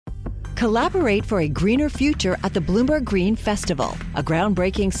Collaborate for a greener future at the Bloomberg Green Festival, a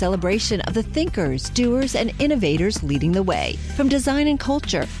groundbreaking celebration of the thinkers, doers, and innovators leading the way. From design and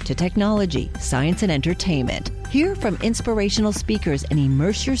culture to technology, science, and entertainment. Hear from inspirational speakers and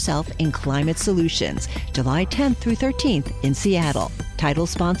immerse yourself in climate solutions. July 10th through 13th in Seattle. Title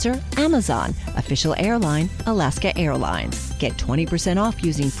sponsor, Amazon. Official airline, Alaska Airlines. Get 20% off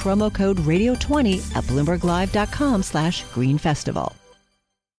using promo code radio20 at bloomberglive.com/greenfestival.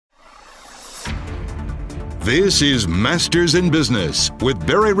 This is Masters in Business with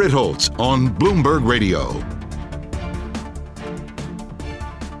Barry Ritholtz on Bloomberg Radio.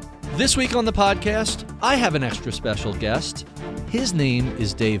 This week on the podcast, I have an extra special guest. His name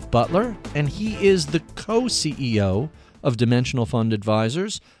is Dave Butler, and he is the co-CEO of Dimensional Fund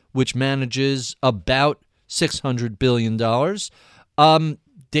Advisors, which manages about $600 billion.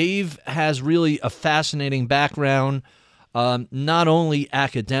 Dave has really a fascinating background, not only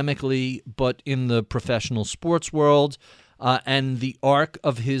academically, but in the professional sports world. And the arc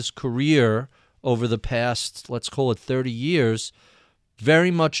of his career over the past, let's call it 30 years, very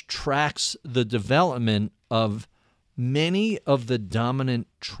much tracks the development of many of the dominant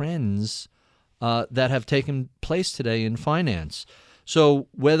trends that have taken place today in finance. So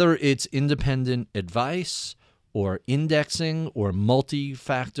whether it's independent advice or indexing or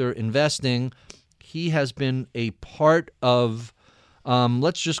multi-factor investing, he has been a part of,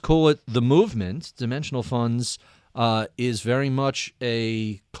 let's just call it the movement. Dimensional Funds is very much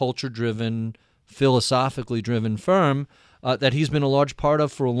a culture-driven, philosophically driven firm that he's been a large part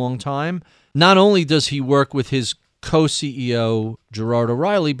of for a long time. Not only does he work with his co-CEO, Gerard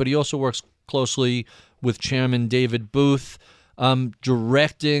O'Reilly, but he also works closely with Chairman David Booth,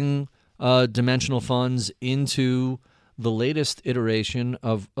 directing Dimensional Funds into the latest iteration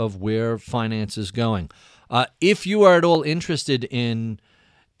of where finance is going. If you are at all interested in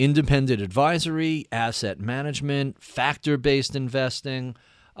independent advisory, asset management, factor-based investing,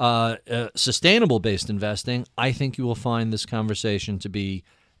 sustainable-based investing, I think you will find this conversation to be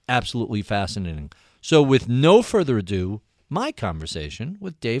absolutely fascinating. So with no further ado, my conversation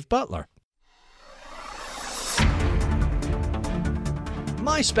with Dave Butler.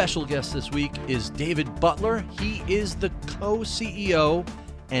 My special guest this week is David Butler. He is the co-CEO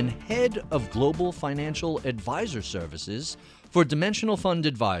and head of Global Financial Advisor Services for Dimensional Fund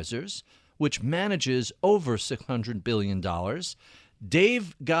Advisors, which manages over $600 billion.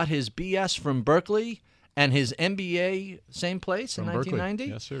 Dave got his BS from Berkeley and his MBA, same place, in 1990?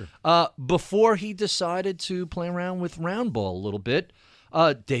 Yes, sir. Before he decided to play around with round ball a little bit.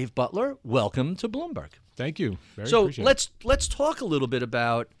 Dave Butler, welcome to Bloomberg. Thank you. So let's talk a little bit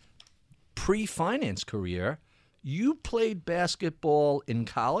about pre-finance career. You played basketball in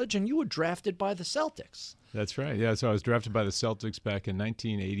college, and you were drafted by the Celtics. That's right. Yeah, so I was drafted by the Celtics back in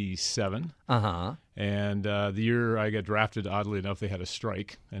 1987. Uh-huh. And the year I got drafted, oddly enough, they had a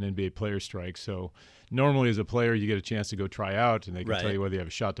strike, an NBA player strike. So normally as a player, you get a chance to go try out, and they can tell you whether you have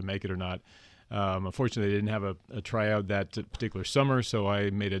a shot to make it or not. Unfortunately, they didn't have a tryout that particular summer, so I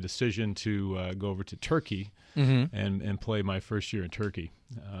made a decision to go over to Turkey and play my first year in Turkey.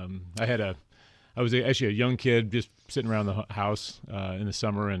 I was actually a young kid, just sitting around the house in the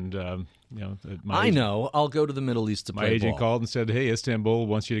summer, and I'll go to the Middle East to play ball. My agent called and said, "Hey, Istanbul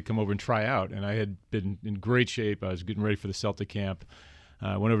wants you to come over and try out." And I had been in great shape. I was getting ready for the Celtic camp.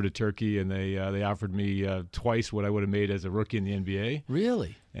 I went over to Turkey, and they offered me twice what I would have made as a rookie in the NBA.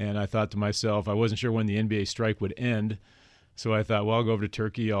 Really? And I thought to myself, I wasn't sure when the NBA strike would end. So I thought, well, I'll go over to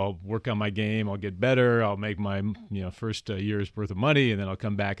Turkey. I'll work on my game. I'll get better. I'll make my first year's worth of money, and then I'll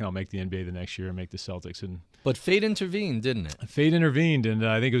come back and I'll make the NBA the next year and make the Celtics. But fate intervened, didn't it? Fate intervened, and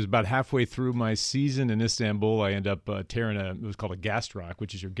I think it was about halfway through my season in Istanbul, I ended up tearing it was called a gastroc,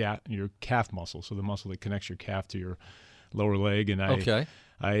 which is your calf muscle, so the muscle that connects your calf to your lower leg. And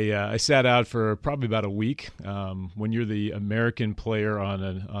I sat out for probably about a week. When you're the American player on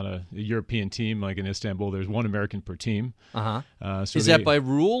a European team, like in Istanbul, there's one American per team. So is that by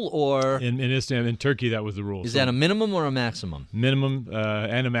rule, or in Turkey that was the rule? Is that a minimum or a maximum? Minimum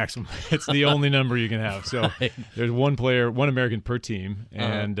and a maximum. It's the only number you can have. So there's one American per team,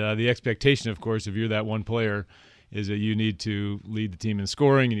 and the expectation, of course, if you're that one player, is that you need to lead the team in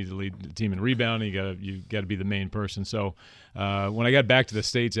scoring, you need to lead the team in rebounding, you got to be the main person. So when I got back to the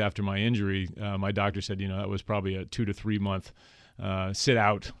States after my injury, my doctor said, that was probably a 2 to 3 month sit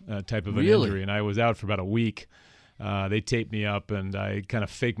out type of an injury, and I was out for about a week. They taped me up, and I kind of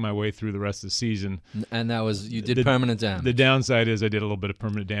faked my way through the rest of the season. And that was, you did permanent damage. The downside is I did a little bit of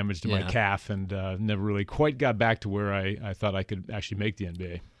permanent damage to my calf, and never really quite got back to where I thought I could actually make the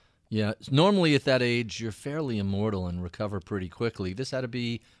NBA. Yeah, normally at that age, you're fairly immortal and recover pretty quickly. This had to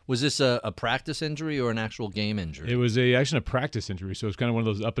be, was this a practice injury or an actual game injury? It was actually a practice injury, so it was kind of one of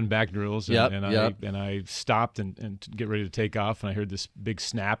those up and back drills. And, I stopped and to get ready to take off, and I heard this big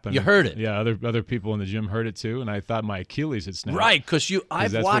snap. And, you heard it? Yeah, other people in the gym heard it too, and I thought my Achilles had snapped. Right, because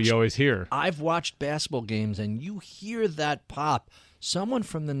that's what you always hear. I've watched basketball games, and you hear that pop. Someone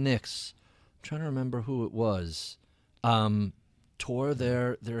from the Knicks, I'm trying to remember who it was, tore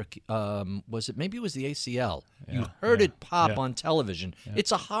their was it, maybe it was the ACL. Yeah, you heard it pop on television. Yeah.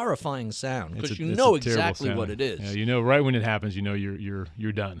 It's a horrifying sound because you know exactly what it is. Yeah, you know right when it happens, you know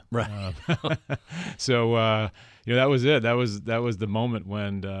you're done. Right. So that was it. That was the moment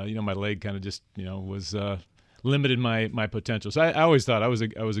when my leg kind of just was limited my potential. So I always thought I was a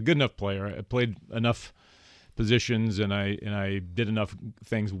good enough player. I played enough positions and I did enough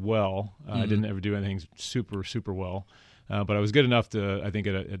things well. I didn't ever do anything super well. But I was good enough to, I think,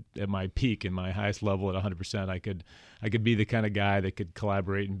 at my peak, in my highest level at 100%, I could be the kind of guy that could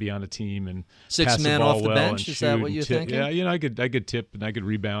collaborate and be on a team and six pass man the ball off the well bench. And is that what you're thinking? Yeah, I could tip and I could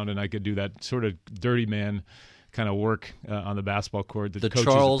rebound and I could do that sort of dirty man kind of work on the basketball court that the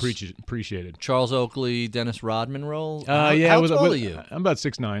coaches appreciated. Charles Oakley, Dennis Rodman role. How tall are you? I'm about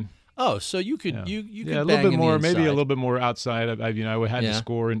 6'9". Oh, so you could you could a little bit more, maybe a little bit more outside. I had to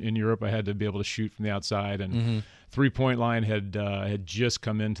score in Europe. I had to be able to shoot from the outside, and 3-point line had just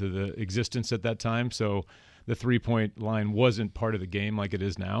come into the existence at that time. So the 3-point line wasn't part of the game like it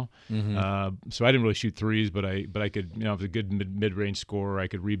is now. So I didn't really shoot threes, but I could, I was a good mid-range scorer. I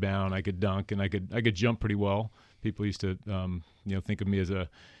could rebound, I could dunk, and I could jump pretty well. People used to think of me as a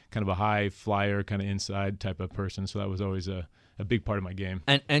kind of a high flyer, kind of inside type of person. So that was always a big part of my game.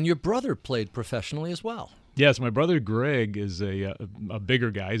 And your brother played professionally as well. Yes, my brother Greg is a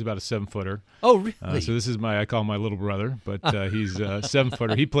bigger guy. He's about a 7-footer. Oh, really? So this is I call him my little brother, but he's a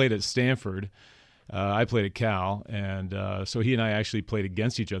 7-footer. He played at Stanford. I played at Cal, and so he and I actually played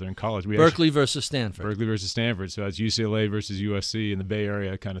against each other in college. Berkeley versus Stanford. Berkeley versus Stanford. So it's UCLA versus USC in the Bay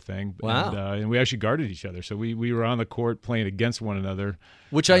Area kind of thing. Wow. And we actually guarded each other. So we were on the court playing against one another.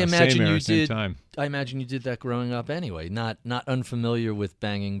 Which I imagine you did. Time. I imagine you did that growing up anyway. Not unfamiliar with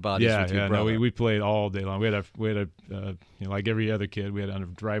banging bodies with your brother. No, we played all day long. We had a like every other kid. We had on a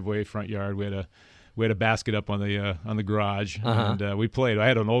driveway, front yard. We had a basket up on the garage, and we played. I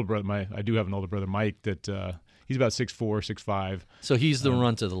had an older brother. I do have an older brother, Mike. That he's about 6'4", 6'5". So he's the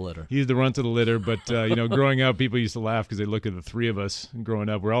runt of the litter. He's the runt of the litter. But growing up, people used to laugh because they look at the three of us growing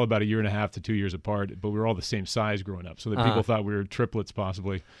up. We're all about 1.5 to 2 years apart, but we were all the same size growing up, so that people thought we were triplets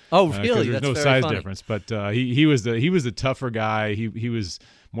possibly. Oh, really? There's That's no very size funny. difference. But he was the tougher guy. He was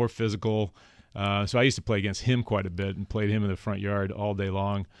more physical. So I used to play against him quite a bit and played him in the front yard all day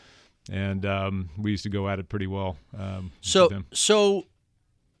long. And we used to go at it pretty well. So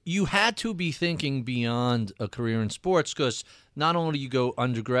you had to be thinking beyond a career in sports, because not only you go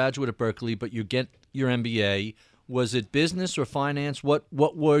undergraduate at Berkeley, but you get your MBA. Was it business or finance? What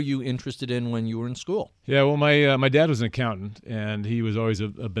were you interested in when you were in school? Yeah, well, my dad was an accountant, and he was always a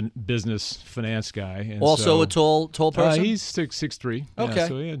business finance guy. And also a tall person? He's 6'3". Okay. Yeah,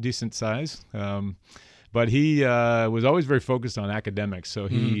 so decent size. But he was always very focused on academics. So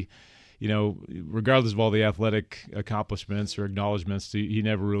he, regardless of all the athletic accomplishments or acknowledgments, he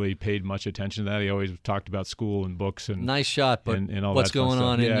never really paid much attention to that. He always talked about school and books and nice shot, but and all what's that fun going stuff.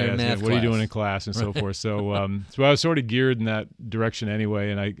 on in your math class? What are you doing in class and so forth. So so I was sort of geared in that direction anyway.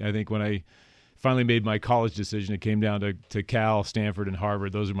 And I think when I finally made my college decision, it came down to Cal, Stanford, and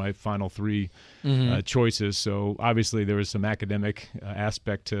Harvard. Those are my final three choices. So obviously there was some academic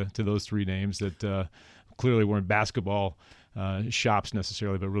aspect to those three names that clearly weren't basketball shops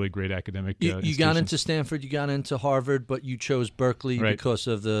necessarily, but really great academic You got into Stanford, you got into Harvard, but you chose Berkeley because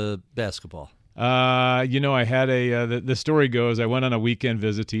of the basketball. I had the story goes, I went on a weekend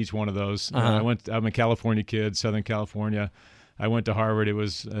visit to each one of those. I'm a California kid, Southern California. I went to Harvard.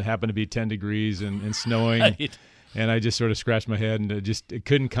 It happened to be 10 degrees and snowing. Right. And I just sort of scratched my head and it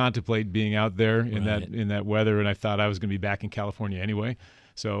couldn't contemplate being out there in that weather. And I thought I was going to be back in California anyway.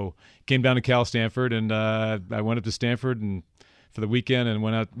 So came down to Cal Stanford, and I went up to Stanford and for the weekend and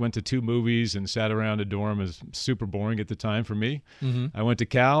went to 2 movies and sat around a dorm. It was super boring at the time for me. I went to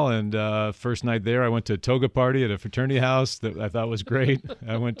Cal, and first night there I went to a toga party at a fraternity house that I thought was great.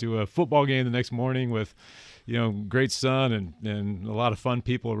 I went to a football game the next morning with great sun and a lot of fun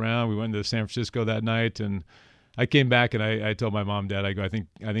people around. We went to San Francisco that night, and I came back and I told my mom, Dad, I go, I think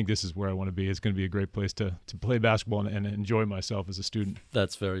this is where I want to be. It's going to be a great place to play basketball and enjoy myself as a student.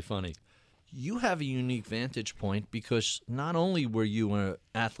 That's very funny. You have a unique vantage point because not only were you an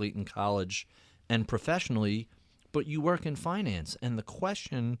athlete in college and professionally, but you work in finance. And the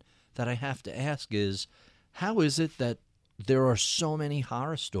question that I have to ask is, how is it that there are so many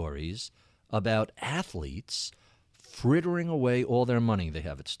horror stories about athletes frittering away all their money? They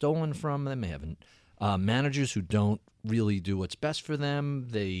have it stolen from them. They have managers who don't really do what's best for them.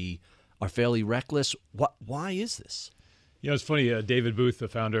 They are fairly reckless. Why is this? It's funny. David Booth, the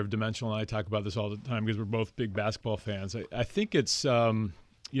founder of Dimensional, and I talk about this all the time because we're both big basketball fans. I think it's,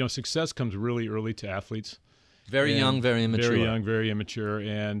 success comes really early to athletes. Very young, very immature. Very young, very immature.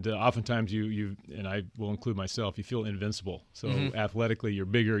 And oftentimes you, and I will include myself, you feel invincible. So athletically, you're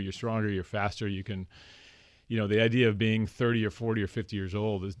bigger, you're stronger, you're faster. You can, the idea of being 30 or 40 or 50 years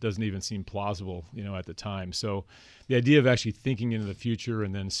old doesn't even seem plausible, at the time. So the idea of actually thinking into the future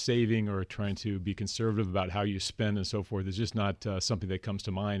and then saving or trying to be conservative about how you spend and so forth is just not something that comes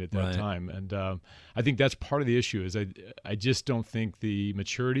to mind at that time. And I think that's part of the issue is I just don't think the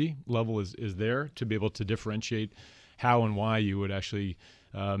maturity level is there to be able to differentiate how and why you would actually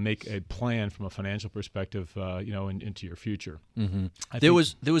make a plan from a financial perspective, into your future. Mm-hmm. There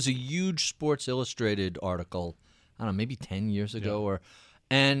was a huge Sports Illustrated article, I don't know, maybe 10 years ago,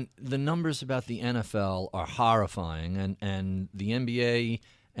 and the numbers about the NFL are horrifying, and the NBA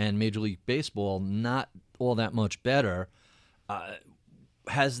and Major League Baseball not all that much better.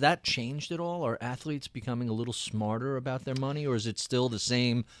 Has that changed at all? Are athletes becoming a little smarter about their money, or is it still the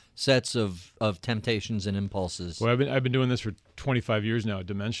same sets of temptations and impulses? Well, I've been doing this for 25 years now at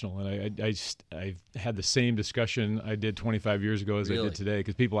Dimensional, and I've had the same discussion I did 25 years ago as I did today,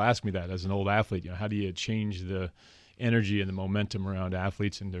 because people ask me that as an old athlete. How do you change the energy and the momentum around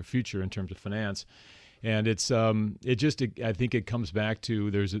athletes and their future in terms of finance? And I think it comes back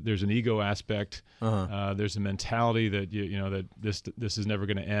to there's an ego aspect. There's a mentality that that this is never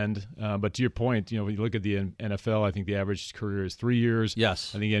going to end. But to your point, when you look at the NFL, I think the average career is 3 years.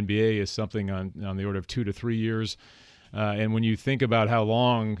 Yes. I think NBA is something on the order of 2 to 3 years. And when you think about how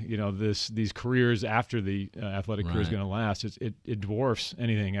long these careers after the athletic career is going to last, it dwarfs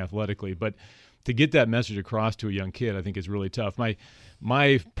anything athletically. But to get that message across to a young kid, I think is really tough.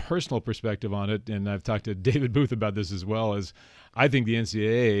 My personal perspective on it, and I've talked to David Booth about this as well, is I think the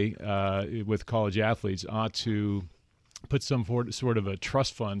NCAA with college athletes ought to put some sort of a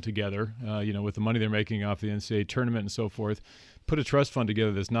trust fund together, with the money they're making off the NCAA tournament and so forth, put a trust fund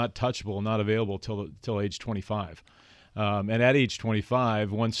together that's not touchable, not available till age 25. And at age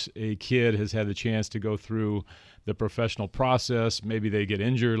 25, once a kid has had the chance to go through the professional process, maybe they get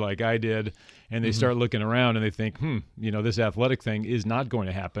injured like I did, and they start looking around and they think, this athletic thing is not going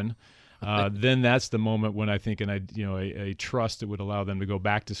to happen. Then that's the moment when I think a trust that would allow them to go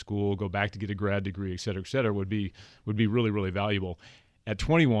back to school, go back to get a grad degree, et cetera, would be really, really valuable. At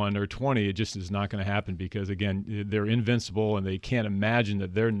 21 or 20, it just is not going to happen because, again, they're invincible and they can't imagine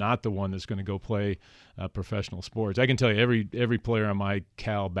that they're not the one that's going to go play professional sports. I can tell you every player on my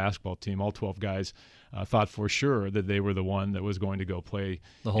Cal basketball team, all 12 guys, thought for sure that they were the one that was going to go play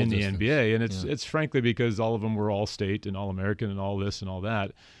in the NBA. And it's frankly because all of them were All-State and All-American and all this and all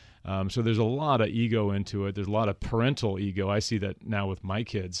that. So there's a lot of ego into it. There's a lot of parental ego. I see that now with my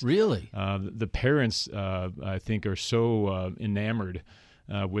kids. Really? The parents, I think, are so enamored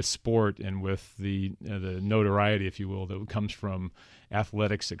with sport and with the notoriety, if you will, that comes from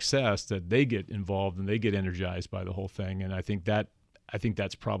athletic success that they get involved and they get energized by the whole thing. And I think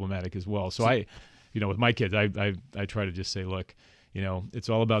that's problematic as well. So with my kids, I try to just say, look, it's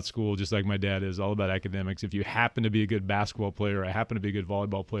all about school, just like my dad is, all about academics. If you happen to be a good basketball player, I happen to be a good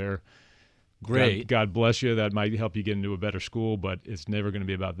volleyball player, great. God bless you. That might help you get into a better school, but it's never going to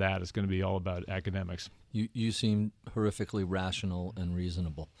be about that. It's going to be all about academics. You seem horrifically rational and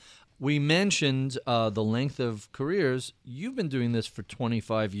reasonable. We mentioned the length of careers. You've been doing this for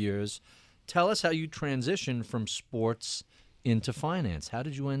 25 years. Tell us how you transitioned from sports into finance. How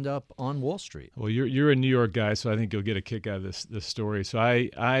did you end up on Wall Street? Well, you're a New York guy, so I think you'll get a kick out of this story. So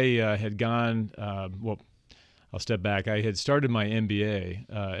I had gone. I'll step back. I had started my MBA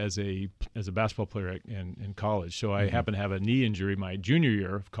as a basketball player in college. So I happened to have a knee injury my junior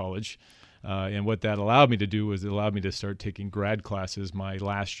year of college, and what that allowed me to do was it allowed me to start taking grad classes my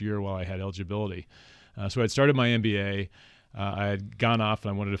last year while I had eligibility. So I'd started my MBA. I had gone off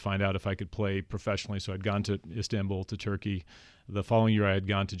and I wanted to find out if I could play professionally. So I'd gone to Istanbul, to Turkey. The following year I had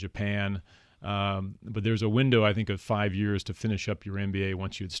gone to Japan. But there's a window, I think, of 5 years to finish up your MBA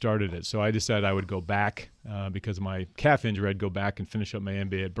once you had started it. So I decided I would go back because of my calf injury. I'd go back and finish up my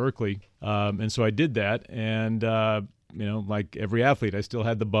MBA at Berkeley. And so I did that. And, like every athlete, I still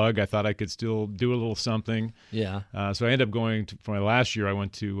had the bug. I thought I could still do a little something. Yeah. So I ended up going for my last year, I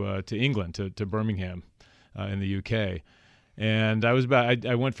went to England, to Birmingham in the UK. And I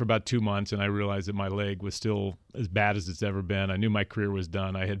went for about 2 months, and I realized that my leg was still as bad as it's ever been. I knew my career was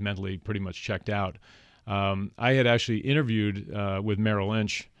done. I had mentally pretty much checked out. I had actually interviewed with Merrill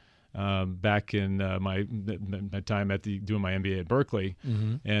Lynch back in my time doing my MBA at Berkeley.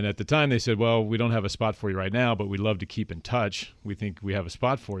 Mm-hmm. And at the time they said, well, we don't have a spot for you right now, but we'd love to keep in touch. We think we have a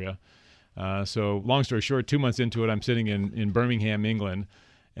spot for you. So long story short, 2 months into it, I'm sitting in Birmingham, England,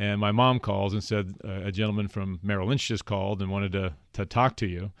 and my mom calls and said, a gentleman from Merrill Lynch just called and wanted to talk to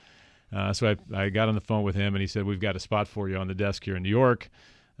you. So I got on the phone with him, and he said, we've got a spot for you on the desk here in New York.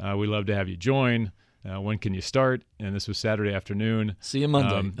 We'd love to have you join. When can you start? And this was Saturday afternoon. See you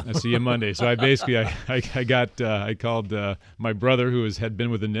Monday. See you Monday. So I basically I called my brother who had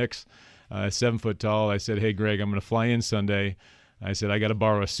been with the Knicks, 7 foot tall. I said, hey Greg, I'm going to fly in Sunday. I said I got to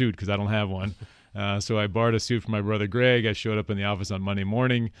borrow a suit because I don't have one. So I borrowed a suit from my brother Greg. I showed up in the office on Monday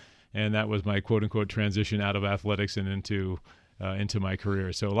morning, and that was my quote unquote transition out of athletics and into my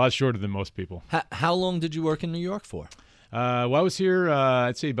career. So a lot shorter than most people. How long did you work in New York for? Well, I was here,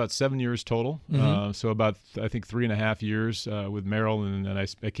 I'd say about 7 years total. Mm-hmm. So about, I think, 3.5 years with Merrill, and then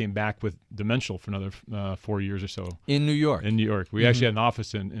I came back with Dimensional for another 4 years or so. In New York? In New York. We actually had an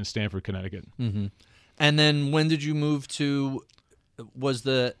office in Stamford, Connecticut. Mm-hmm. And then when did you move to, was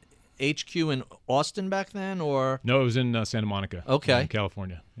the HQ in Austin back then, or? No, it was in Santa Monica. Okay. In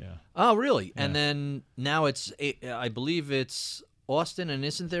California, yeah. Oh, really? Yeah. And then now I believe it's Austin, and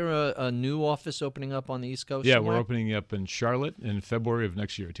isn't there a new office opening up on the East Coast? Yeah, somewhere? we're opening up in Charlotte in February of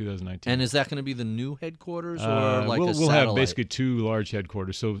next year, 2019. And is that going to be the new headquarters, or like we'll satellite? have basically 2 large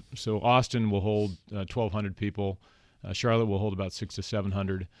headquarters. So Austin will hold 1,200 people. Charlotte will hold about 600 to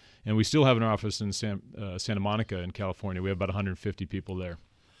 700, and we still have an office in Santa Monica in California. We have about 150 people there.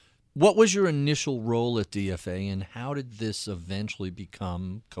 What was your initial role at DFA, and how did this eventually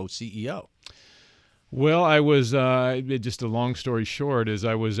become co-CEO? Well, I was just a long story short is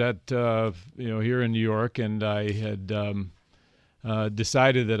I was at here in New York, and I had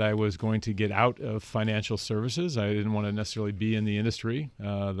decided that I was going to get out of financial services. I didn't want to necessarily be in the industry,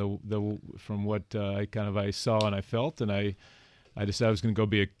 from what I saw and I felt, and I decided I was going to go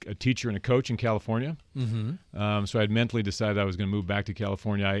be a teacher and a coach in California. Mm-hmm. So I had mentally decided I was going to move back to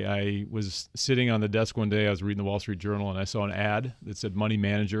California. I was sitting on the desk one day. I was reading the Wall Street Journal, and I saw an ad that said Money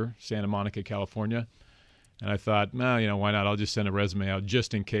Manager, Santa Monica, California. And I thought, well, why not? I'll just send a resume out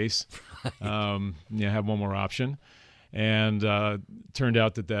just in case. Have one more option. And turned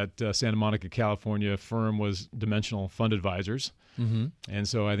out that Santa Monica, California firm was Dimensional Fund Advisors. Mm-hmm. And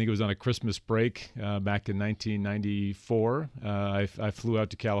so I think it was on a Christmas break back in 1994. I flew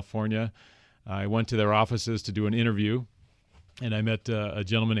out to California. I went to their offices to do an interview, and I met a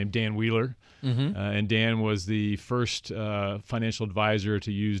gentleman named Dan Wheeler. Mm-hmm. And Dan was the first financial advisor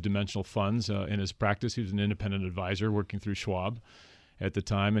to use Dimensional funds in his practice. He was an independent advisor working through Schwab at the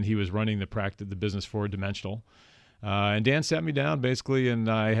time, and he was running the business for Dimensional. And Dan sat me down basically, and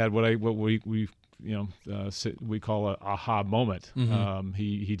I had what we call a aha moment. Mm-hmm.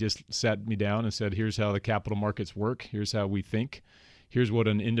 He just sat me down and said, "Here's how the capital markets work. Here's how we think. Here's what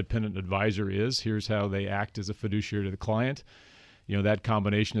an independent advisor is. Here's how they act as a fiduciary to the client. That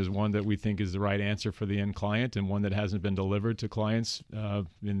combination is one that we think is the right answer for the end client, and one that hasn't been delivered to clients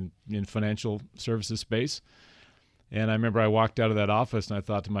in financial services space." And I remember I walked out of that office and I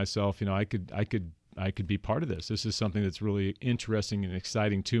thought to myself, I could be part of this. This is something that's really interesting and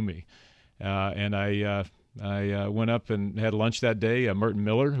exciting to me. And I went up and had lunch that day. Merton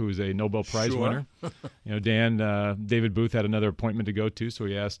Miller, who is a Nobel Prize winner. David Booth had another appointment to go to, so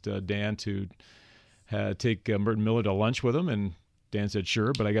he asked Dan to take Merton Miller to lunch with him, and Dan said,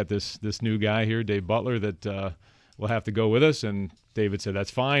 sure, but I got this new guy here, Dave Butler, that will have to go with us. And David said,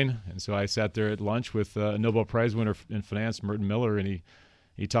 that's fine. And so I sat there at lunch with a Nobel Prize winner in finance, Merton Miller, and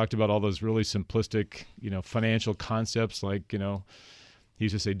he talked about all those really simplistic, financial concepts like, he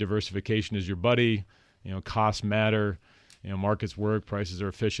used to say diversification is your buddy, costs matter, markets work, prices are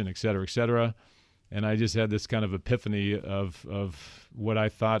efficient, et cetera, et cetera. And I just had this kind of epiphany of what I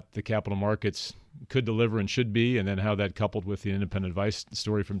thought the capital markets could deliver and should be, and then how that coupled with the independent advice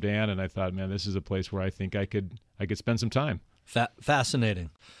story from Dan. And I thought, man, this is a place where I think I could spend some time. Fascinating.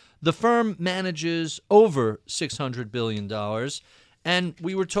 The firm manages over $600 billion. And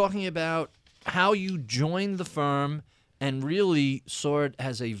we were talking about how you joined the firm and really saw it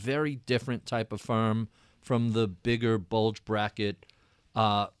as a very different type of firm from the bigger bulge bracket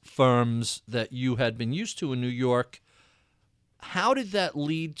firms that you had been used to in New York. How did that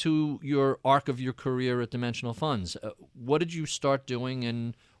lead to your arc of your career at Dimensional Funds? What did you start doing,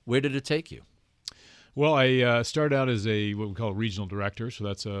 and where did it take you? Well, I started out as what we call a regional director, so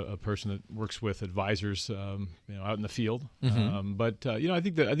that's a person that works with advisors, out in the field. Mm-hmm. But I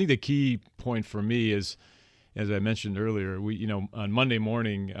think the key point for me is, as I mentioned earlier, on Monday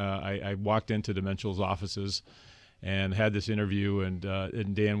morning, I walked into Dimensional's offices and had this interview, and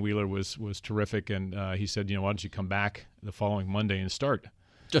Dan Wheeler was terrific, and he said, why don't you come back the following Monday and start?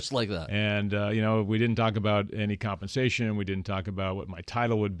 Just like that. And, we didn't talk about any compensation. We didn't talk about what my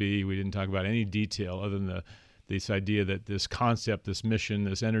title would be. We didn't talk about any detail other than this idea that this concept, this mission,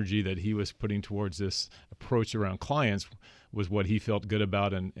 this energy that he was putting towards this approach around clients was what he felt good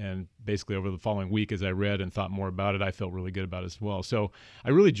about. And basically over the following week, as I read and thought more about it, I felt really good about it as well. So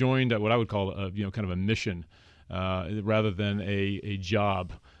I really joined what I would call kind of a mission rather than a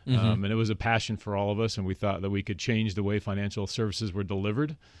job. Mm-hmm. And it was a passion for all of us, and we thought that we could change the way financial services were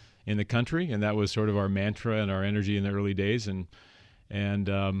delivered in the country, and that was sort of our mantra and our energy in the early days. And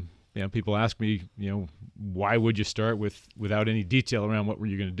people ask me, why would you start without any detail around what were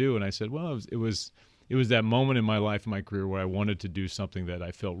you going to do? And I said, well, it was that moment in my life, in my career, where I wanted to do something that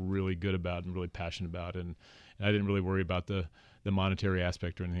I felt really good about and really passionate about, and I didn't really worry about the monetary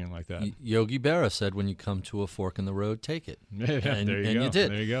aspect or anything like that. Yogi Berra said, when you come to a fork in the road, take it. And there you go. You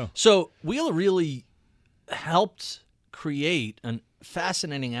did. There you go. So Wheeler really helped create a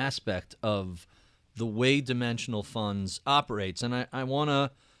fascinating aspect of the way Dimensional Funds operates, and I want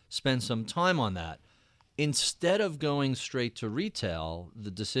to spend some time on that. Instead of going straight to retail, the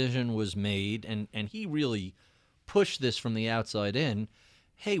decision was made, and he really pushed this from the outside in,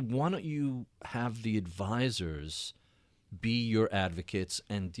 hey, why don't you have the advisors be your advocates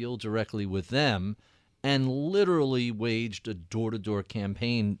and deal directly with them, and literally waged a door-to-door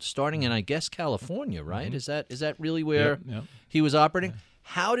campaign starting in, I guess, California, right? Mm-hmm. Is that really where he was operating?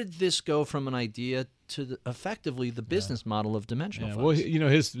 How did this go from an idea to effectively the business model of Dimensional Funds? Well,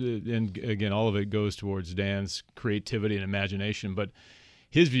 his and again, all of it goes towards Dan's creativity and imagination, but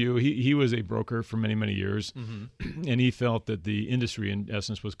his view, he was a broker for many, many years, Mm-hmm. and he felt that the industry, in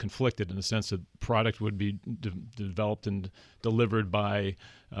essence, was conflicted in the sense that product would be developed and delivered by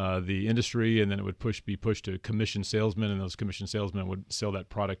the industry, and then it would be pushed to commission salesmen, and those commission salesmen would sell that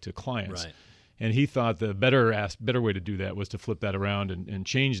product to clients. Right. And he thought the better way to do that was to flip that around and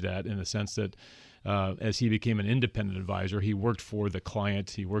change that in the sense that as he became an independent advisor, he worked for the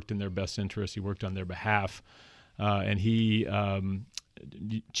client, he worked in their best interest, he worked on their behalf, and he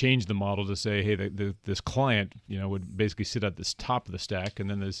changed the model to say, hey, this client, would basically sit at this top of the stack, and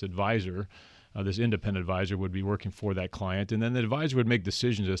then this advisor, this independent advisor, would be working for that client, and then the advisor would make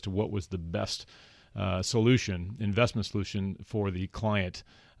decisions as to what was the best investment solution for the client,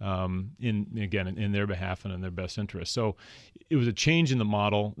 in their behalf and in their best interest. So it was a change in the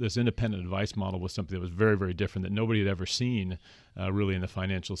model. This independent advice model was something that was very, very different that nobody had ever seen really in the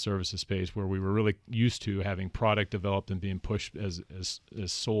financial services space, where we were really used to having product developed and being pushed as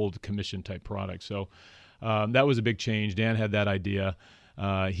sold commission type products. So that was a big change. Dan had that idea.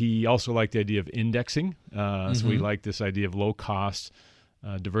 He also liked the idea of indexing. So we liked this idea of low cost,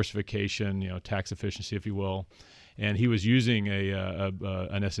 diversification, tax efficiency, if you will. And he was using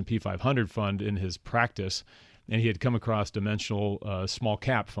an S&P 500 fund in his practice, and he had come across Dimensional Small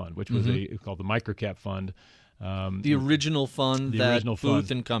Cap Fund, which was called the Microcap Fund. The original fund that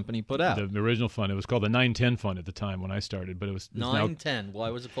Booth and Company put out. The original fund. It was called the 910 Fund at the time when I started, but it was 910. Why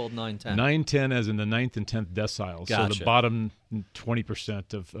was it called 910? 910 as in the 9th and 10th deciles. Gotcha. So the bottom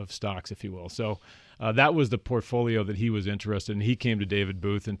 20% of stocks, if you will. So that was the portfolio that he was interested in. He came to David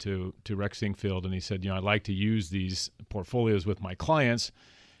Booth and to Rex Singfield, and he said, I'd like to use these portfolios with my clients.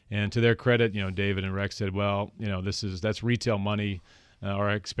 And to their credit, David and Rex said, well, that's retail money.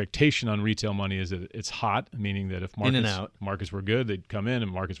 Our expectation on retail money is that it's hot, meaning that if markets were good, they'd come in,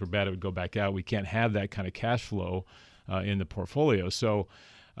 and markets were bad, it would go back out. We can't have that kind of cash flow in the portfolio. So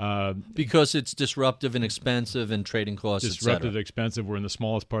because it's disruptive and expensive and trading costs, disruptive, expensive. We're in the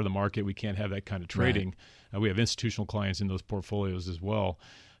smallest part of the market. We can't have that kind of trading. Right. We have institutional clients in those portfolios as well.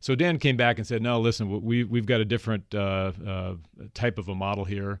 So Dan came back and said, no, listen, we've got a different type of a model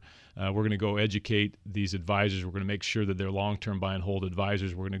here. We're going to go educate these advisors. We're going to make sure that they're long-term buy and hold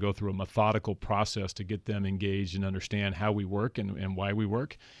advisors. We're going to go through a methodical process to get them engaged and understand how we work and why we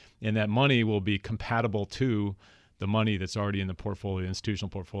work. And that money will be compatible to the money that's already in the portfolio, institutional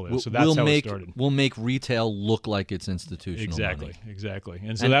portfolio. So that's how it started. We'll make retail look like it's institutional money. Exactly.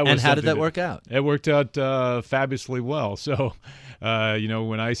 And so that was. And how did that work out? It worked out fabulously well. So,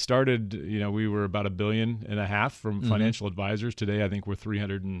 when I started, we were about $1.5 billion from financial advisors. Today, I think we're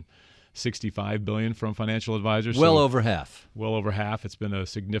 $365 billion from financial advisors. Well over half. Well over half. It's been a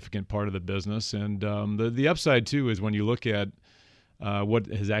significant part of the business, and the upside too is when you look at what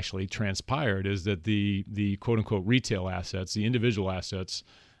has actually transpired is that the quote unquote retail assets, the individual assets,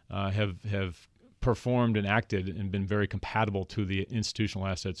 have performed and acted and been very compatible to the institutional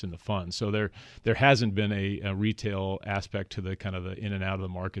assets in the fund. So there hasn't been a retail aspect to the kind of the in and out of the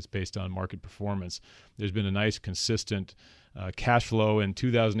markets based on market performance. There's been a nice consistent cash flow in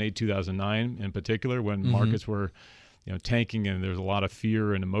 2008, 2009 in particular, when markets were tanking and there's a lot of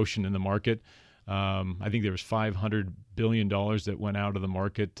fear and emotion in the market. I think there was $500 billion that went out of the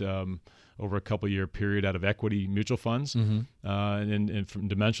market over a couple-year period out of equity mutual funds. And from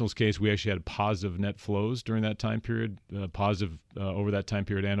Dimensional's case, we actually had positive net flows during that time period, positive over that time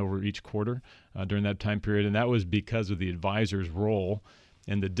period and over each quarter during that time period. And that was because of the advisor's role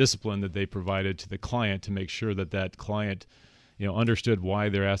and the discipline that they provided to the client to make sure that that client understood why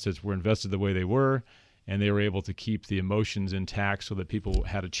their assets were invested the way they were, and they were able to keep the emotions intact so that people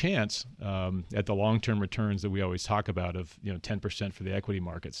had a chance at the long-term returns that we always talk about of 10% for the equity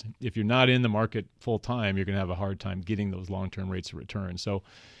markets. If you're not in the market full-time, you're going to have a hard time getting those long-term rates of return. So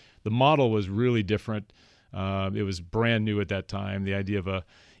the model was really different. It was brand new at that time. The idea of a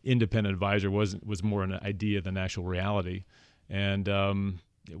independent advisor was more an idea than actual reality. And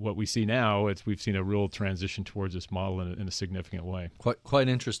what we see now, we've seen a real transition towards this model in a significant way. Quite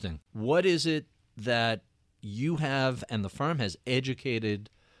interesting. What is it that you have and the firm has educated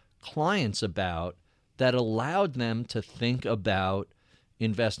clients about that allowed them to think about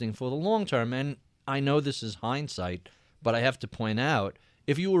investing for the long term? And I know this is hindsight, but I have to point out,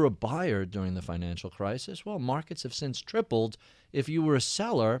 if you were a buyer during the financial crisis, well, markets have since tripled. If you were a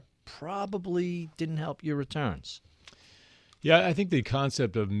seller, probably didn't help your returns. Yeah, I think the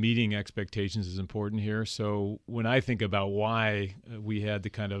concept of meeting expectations is important here. So when I think about why we had the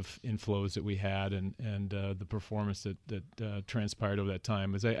kind of inflows that we had and the performance that transpired over that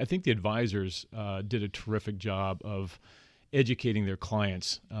time, is I think the advisors did a terrific job of educating their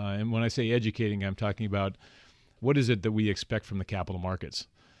clients. And when I say educating, I'm talking about what is it that we expect from the capital markets.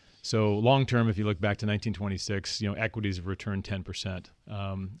 So long term, if you look back to 1926, equities have returned 10%.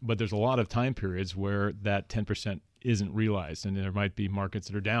 But there's a lot of time periods where that 10% isn't realized, and there might be markets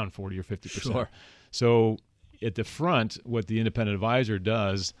that are down 40 or 50%. Sure. So at the front, what the independent advisor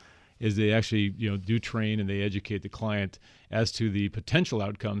does is they actually do train and they educate the client as to the potential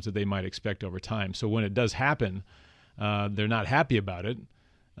outcomes that they might expect over time. So when it does happen, they're not happy about it,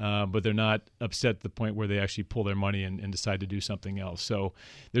 but they're not upset to the point where they actually pull their money and decide to do something else. So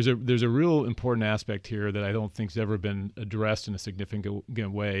there's a real important aspect here that I don't think's ever been addressed in a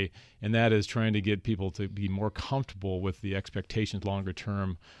significant way, and that is trying to get people to be more comfortable with the expectations longer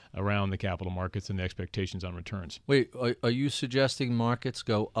term around the capital markets and the expectations on returns. Wait, are you suggesting markets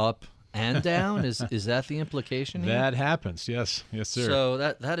go up and down? Is that the implication here? That happens, yes, sir. So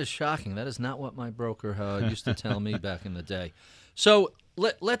that is shocking. That is not what my broker used to tell me back in the day. So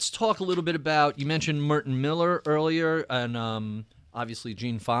let's talk a little bit about, you mentioned Merton Miller earlier, and obviously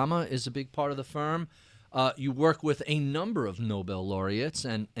Gene Fama is a big part of the firm. You work with a number of Nobel laureates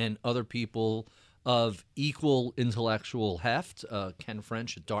and other people of equal intellectual heft. Ken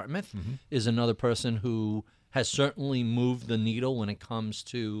French at Dartmouth is another person who has certainly moved the needle when it comes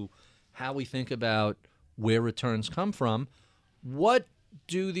to how we think about where returns come from. What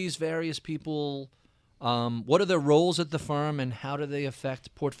do these various people, what are their roles at the firm, and how do they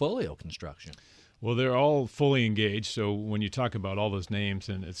affect portfolio construction? Well, they're all fully engaged. So when you talk about all those names,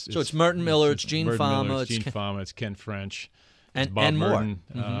 and it's Merton Miller, it's Gene Fama, it's Ken French, it's and Bob more.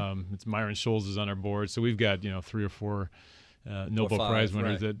 Merton, it's Myron Scholes is on our board. So we've got 3 or 4 Nobel Prize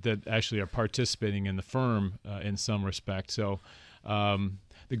winners that actually are participating in the firm in some respect. So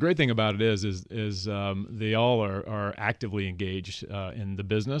the great thing about it is they all are actively engaged in the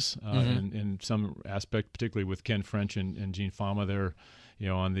business in some aspect, particularly with Ken French and Gene Fama. They're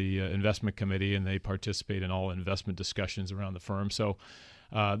on the investment committee, and they participate in all investment discussions around the firm. So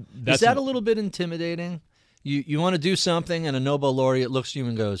is that a little bit intimidating? You want to do something, and a Nobel laureate looks at you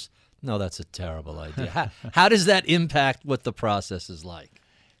and goes, "No, that's a terrible idea." How does that impact what the process is like?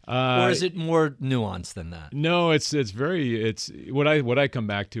 Or is it more nuanced than that? No, it's what I come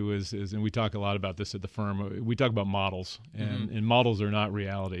back to is and we talk a lot about this at the firm. We talk about models, and models are not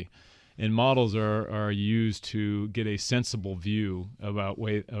reality. And models are used to get a sensible view about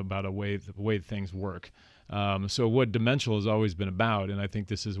the way things work. So what Dimensional has always been about, and I think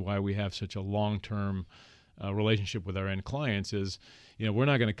this is why we have such a long-term relationship with our end clients, is we're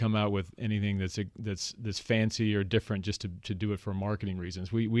not going to come out with anything that's fancy or different just to do it for marketing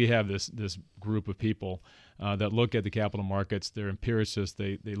reasons. We have this group of people that look at the capital markets. They're empiricists.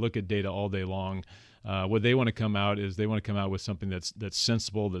 They look at data all day long. What they want to come out with something that's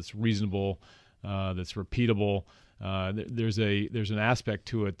sensible, that's reasonable, that's repeatable, there's an aspect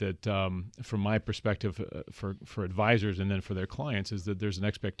to it that, from my perspective, for advisors and then for their clients, is that there's an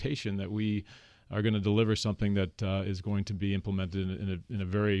expectation that we are going to deliver something that is going to be implemented in a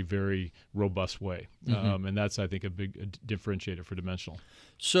very, very robust way. And that's, I think, a big differentiator for Dimensional.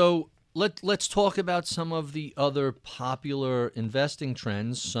 So let's talk about some of the other popular investing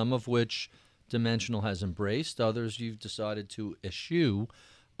trends, some of which Dimensional has embraced, others you've decided to eschew.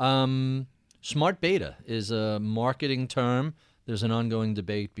 Smart beta is a marketing term. There's an ongoing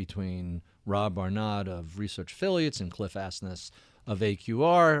debate between Rob Arnott of Research Affiliates and Cliff Asness of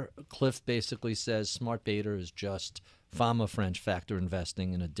AQR. Cliff basically says smart beta is just Fama French factor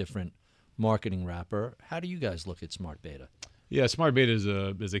investing in a different marketing wrapper. How do you guys look at smart beta? Yeah, smart beta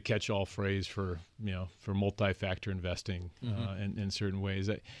is a catch-all phrase for multi-factor investing in certain ways.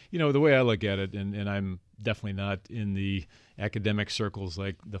 The way I look at it, and I'm definitely not in the academic circles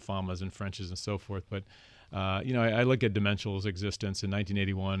like the Famas and Frenches and so forth, but I look at Dimensional's existence. In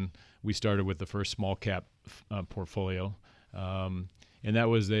 1981, we started with the first small cap portfolio, and that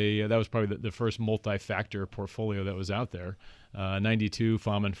was probably the first multi-factor portfolio that was out there. 92,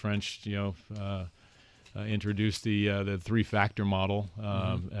 Fama and French, introduced the three-factor model,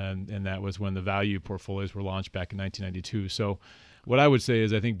 and that was when the value portfolios were launched back in 1992. So what I would say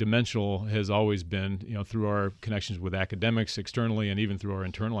is I think Dimensional has always been, through our connections with academics externally and even through our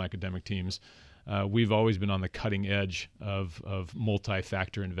internal academic teams, we've always been on the cutting edge of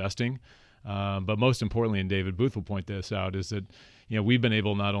multi-factor investing. But most importantly, and David Booth will point this out, is that we've been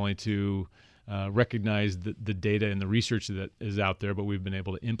able not only to recognize the data and the research that is out there, but we've been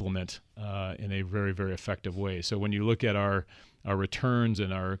able to implement in a very, very effective way. So when you look at our returns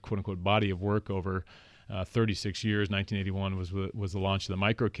and our quote-unquote body of work over 36 years, 1981 was the launch of the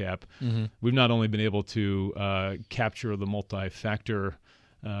microcap, we've not only been able to capture the multi-factor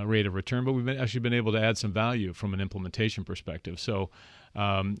rate of return, but we've actually been able to add some value from an implementation perspective. So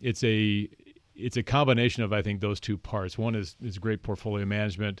it's a combination of, I think, those two parts. One is great portfolio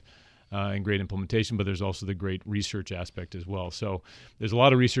management and great implementation, but there's also the great research aspect as well. So there's a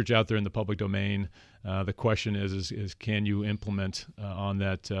lot of research out there in the public domain. The question is can you implement on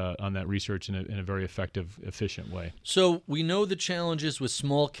that research in a very effective, efficient way? So we know the challenges with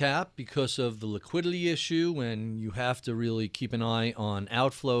small cap because of the liquidity issue, and you have to really keep an eye on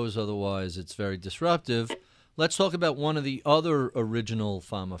outflows, otherwise it's very disruptive. Let's talk about one of the other original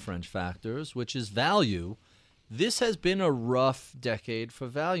Fama French factors, which is value. This has been a rough decade for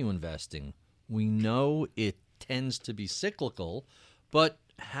value investing. We know it tends to be cyclical, but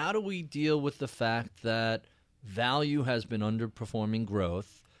how do we deal with the fact that value has been underperforming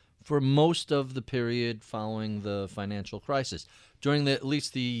growth for most of the period following the financial crisis? During at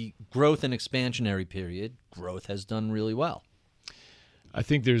least the growth and expansionary period, growth has done really well. I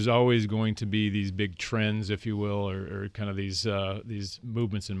think there's always going to be these big trends, if you will, or kind of these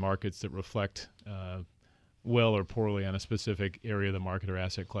movements in markets that reflect well or poorly on a specific area of the market or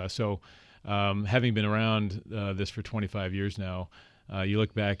asset class. So having been around this for 25 years now, you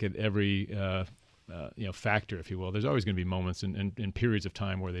look back at every factor, if you will, there's always going to be moments and periods of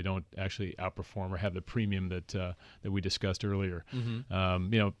time where they don't actually outperform or have the premium that we discussed earlier.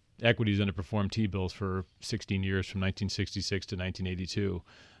 Equities underperformed T-bills for 16 years from 1966 to 1982.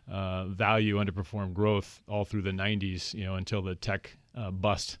 Value underperformed growth all through the 90s, until the tech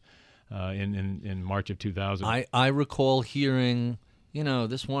bust in March of 2000. I recall hearing,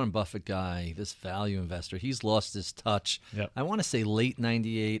 this Warren Buffett guy, this value investor, he's lost his touch. Yep. I want to say late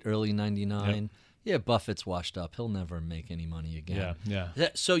 98, early 99. Yep. Yeah, Buffett's washed up. He'll never make any money again. Yeah.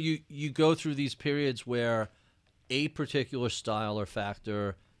 So you go through these periods where a particular style or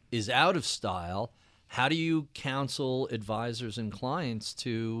factor is out of style. How do you counsel advisors and clients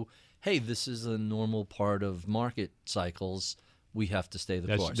to, hey, this is a normal part of market cycles, we have to stay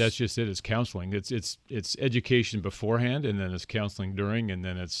the course? That's just it. It's counseling. It's education beforehand, and then it's counseling during, and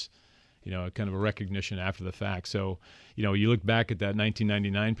then it's kind of a recognition after the fact. So you look back at that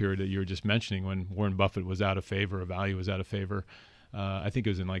 1999 period that you were just mentioning when Warren Buffett was out of favor, or value was out of favor. I think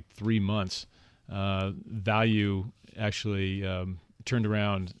it was in like 3 months. Value actually turned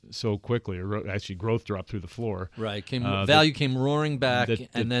around so quickly, or actually growth dropped through the floor. Right. Value came roaring back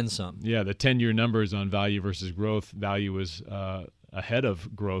and then some. Yeah, the 10-year numbers on value versus growth, value was ahead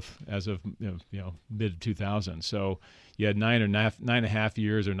of growth as of mid 2000. So you had 9.5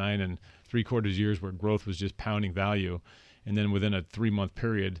 years or 9 3/4 years where growth was just pounding value, and then within a 3-month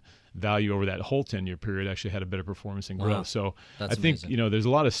period, value over that whole 10-year period actually had a better performance than growth. Wow. So That's I think amazing. There's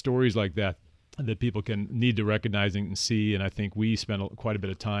a lot of stories like that people need to recognize and see, and I think we spend quite a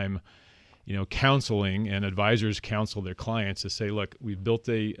bit of time counseling, and advisors counsel their clients to say, look, we've built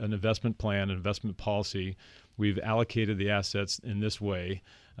an investment plan, an investment policy We've allocated the assets in this way.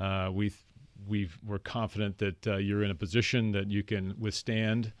 We're confident that you're in a position that you can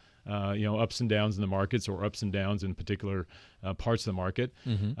withstand ups and downs in the markets, or ups and downs in particular parts of the market.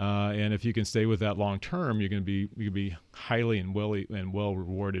 And if you can stay with that long term, you're going to be highly and well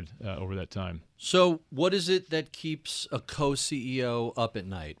rewarded over that time. So, what is it that keeps a co-CEO up at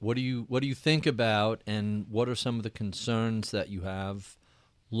night? What do you think about, and what are some of the concerns that you have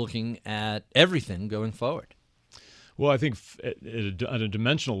looking at everything going forward? Well, I think at a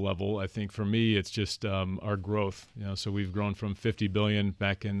dimensional level, I think for me, it's just our growth. So we've grown from $50 billion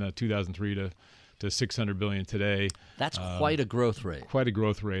back in 2003 to $600 billion today. That's quite a growth rate. Quite a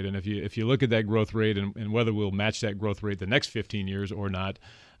growth rate. And if you look at that growth rate and whether we'll match that growth rate the next 15 years or not,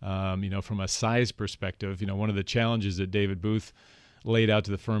 from a size perspective, one of the challenges that David Booth laid out to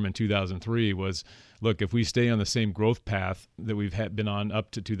the firm in 2003 was, look, if we stay on the same growth path that we've been on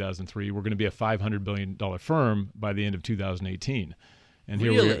up to 2003, we're going to be a $500 billion firm by the end of 2018. And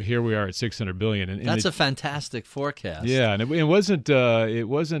here we are at $600 billion. And that's a fantastic forecast. Yeah, and it wasn't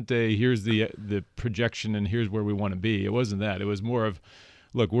a here's the projection and here's where we want to be. It wasn't that. It was more of,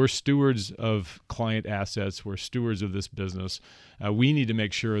 look, we're stewards of client assets. We're stewards of this business. We need to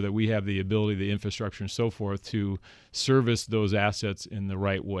make sure that we have the ability, the infrastructure, and so forth to service those assets in the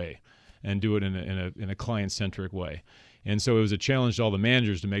right way and do it in a client-centric way. And so it was a challenge to all the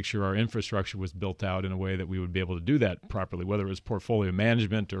managers to make sure our infrastructure was built out in a way that we would be able to do that properly, whether it was portfolio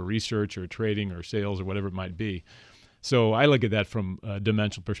management or research or trading or sales or whatever it might be. So I look at that from a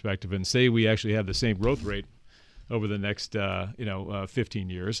dimensional perspective and say we actually have the same growth rate over the next 15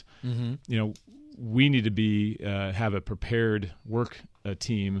 years. We need to have a prepared work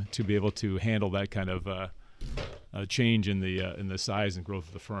team to be able to handle that kind of change in the size and growth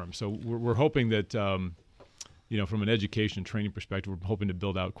of the firm. So we're hoping that from an education and training perspective, we're hoping to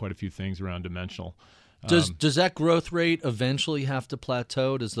build out quite a few things around dimensional. Does that growth rate eventually have to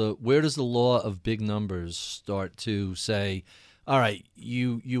plateau? Where does the law of big numbers start to say, all right,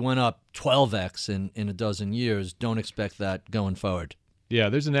 you went up 12x in a dozen years, don't expect that going forward? Yeah,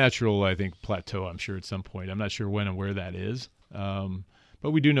 there's a natural, I think, plateau, I'm sure, at some point. I'm not sure when and where that is.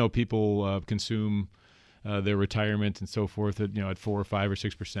 But we do know people consume their retirement and so forth at 4 or 5 or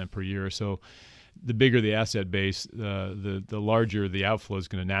 6% per year. So the bigger the asset base, the larger the outflow is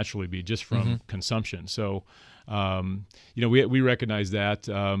going to naturally be just from consumption. So, we recognize that.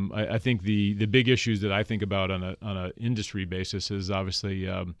 I think the big issues that I think about on a industry basis is obviously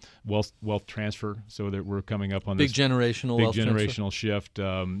wealth transfer. So that we're coming up on big this generational shift.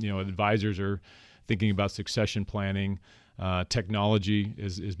 Advisors are thinking about succession planning. Technology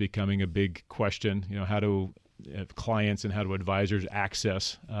is becoming a big question. How do clients and how do advisors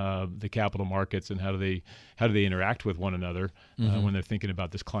access the capital markets, and how do they interact with one another when they're thinking about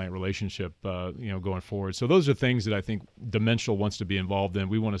this client relationship going forward. So those are things that I think Dimensional wants to be involved in.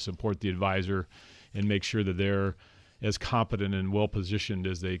 We want to support the advisor and make sure that they're as competent and well positioned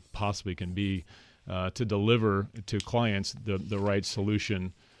as they possibly can be to deliver to clients the right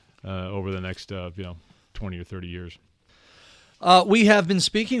solution over the next 20 or 30 years. We have been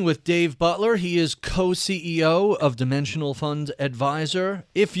speaking with Dave Butler. He is co-CEO of Dimensional Fund Advisor.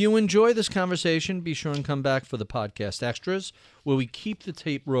 If you enjoy this conversation, be sure and come back for the podcast extras, where we keep the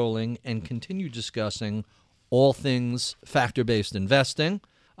tape rolling and continue discussing all things factor-based investing.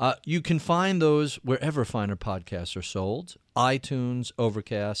 You can find those wherever finer podcasts are sold: iTunes,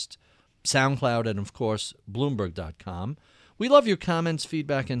 Overcast, SoundCloud, and, of course, Bloomberg.com. We love your comments,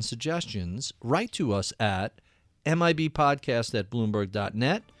 feedback, and suggestions. Write to us at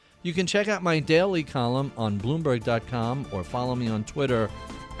MIBpodcast@Bloomberg.net. You can check out my daily column on Bloomberg.com or follow me on Twitter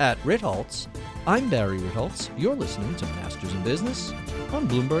 @Ritholtz. I'm Barry Ritholtz. You're listening to Masters in Business on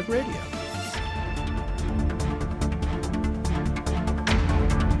Bloomberg Radio.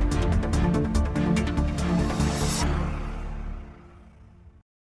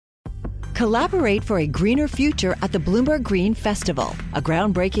 Collaborate for a greener future at the Bloomberg Green Festival, a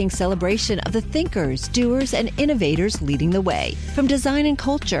groundbreaking celebration of the thinkers, doers, and innovators leading the way. From design and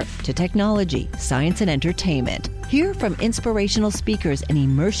culture to technology, science, and entertainment. Hear from inspirational speakers and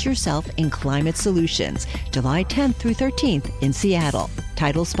immerse yourself in climate solutions. July 10th through 13th in Seattle.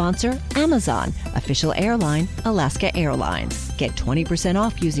 Title sponsor, Amazon. Official airline, Alaska Airlines. Get 20%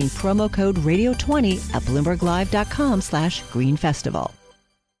 off using promo code Radio20 at BloombergLive.com/Green Festival.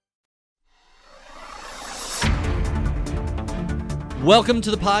 Welcome to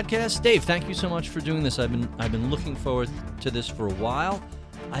the podcast. Dave, thank you so much for doing this. I've been looking forward to this for a while.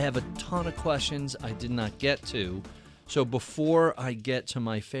 I have a ton of questions I did not get to. So before I get to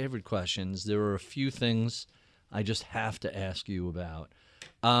my favorite questions, there are a few things I just have to ask you about.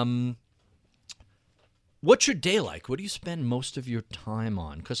 What's your day like? What do you spend most of your time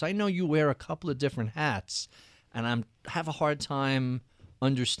on? Because I know you wear a couple of different hats, and have a hard time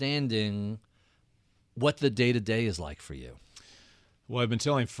understanding what the day-to-day is like for you. Well, I've been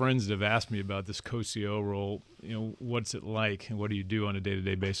telling friends that have asked me about this co-CEO role, what's it like and what do you do on a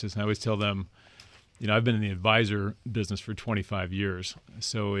day-to-day basis? And I always tell them, I've been in the advisor business for 25 years.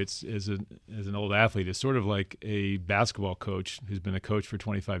 So it's as an old athlete, it's sort of like a basketball coach who's been a coach for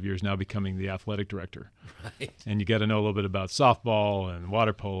 25 years now becoming the athletic director. Right. And you got to know a little bit about softball and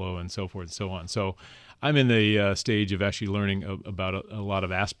water polo and so forth and so on. So I'm in the stage of actually learning about a lot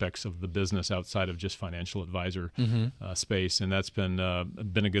of aspects of the business outside of just financial advisor space, and that's been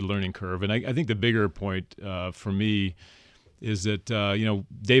a good learning curve. And I think the bigger point for me is that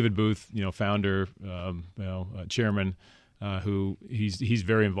David Booth, founder, chairman, who he's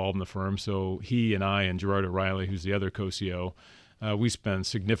very involved in the firm. So he and I and Gerard O'Reilly, who's the other co-CEO, we spend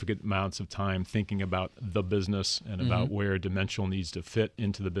significant amounts of time thinking about the business and about where Dimensional needs to fit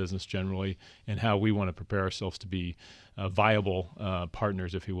into the business generally, and how we want to prepare ourselves to be viable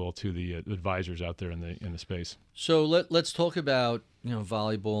partners, if you will, to the advisors out there in the space. So let's talk about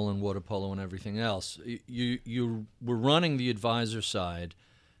volleyball and water polo and everything else. You were running the advisor side.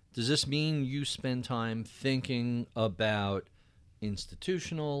 Does this mean you spend time thinking about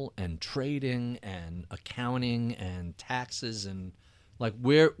institutional and trading and accounting and taxes, and like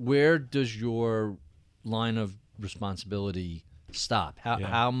where does your line of responsibility stop?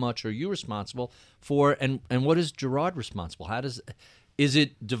 How much are you responsible for, and what is Gerard responsible? Is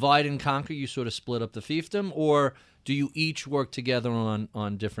it divide and conquer? You sort of split up the fiefdom, or do you each work together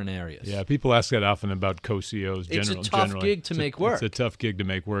on different areas? Yeah, people ask that often about co-CEOs. It's a tough gig to make work. It's a tough gig to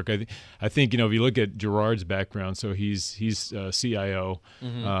make work. I think if you look at Gerard's background, so he's CIO.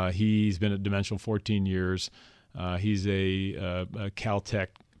 He's been at Dimensional 14 years. He's a Caltech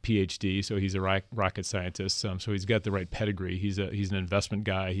PhD, so he's a rocket scientist. So he's got the right pedigree. He's an investment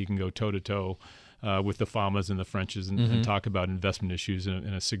guy. He can go toe to toe with the Famas and the Frenches and talk about investment issues in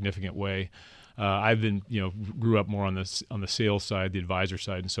a significant way. I've been, grew up more on the sales side, the advisor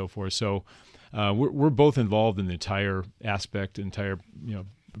side, and so forth. So we're both involved in the entire aspect,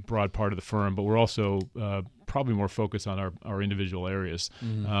 broad part of the firm, but we're also probably more focused on our individual areas.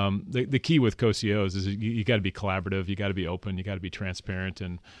 The key with co-CEOs is you got to be collaborative, you got to be open, you got to be transparent,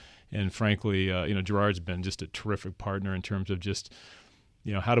 and frankly, Gerard's been just a terrific partner in terms of just,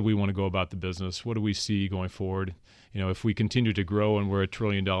 how do we want to go about the business? What do we see going forward? If we continue to grow and we're $1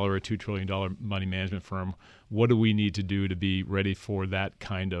 trillion or $2 trillion money management firm, what do we need to do to be ready for that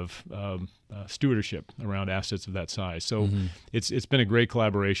kind of stewardship around assets of that size? So it's been a great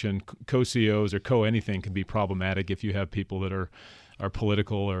collaboration. Co-CEOs or co-anything can be problematic if you have people that are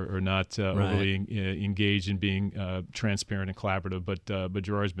political or not overly engaged in being transparent and collaborative. But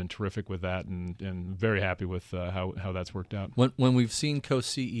Gerard's been terrific with that, and very happy with how that's worked out. When we've seen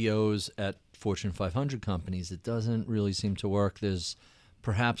co-CEOs at Fortune 500 companies, it doesn't really seem to work. There's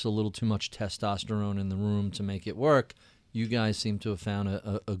perhaps a little too much testosterone in the room to make it work. You guys seem to have found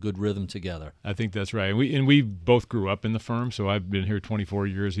a good rhythm together. I think that's right. We both grew up in the firm, so I've been here 24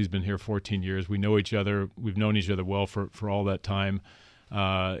 years. He's been here 14 years. We know each other. We've known each other well for all that time.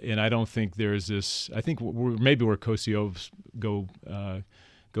 And I don't think there's this – I think maybe where co-CEOs go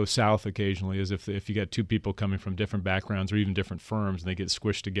south occasionally is if you got two people coming from different backgrounds or even different firms and they get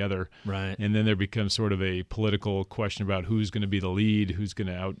squished together. Right. And then there becomes sort of a political question about who's going to be the lead, who's going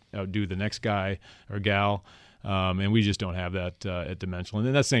to outdo the next guy or gal. And we just don't have that at Dimensional. And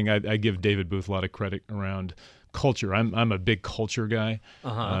then that's saying I give David Booth a lot of credit around culture. I'm a big culture guy,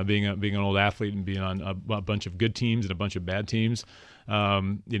 being an old athlete and being on a bunch of good teams and a bunch of bad teams.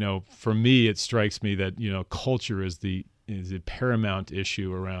 For me, it strikes me that culture is the paramount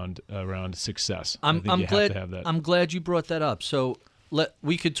issue around success. I'm glad you brought that up. So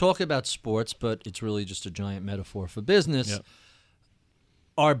we could talk about sports, but it's really just a giant metaphor for business. Yep.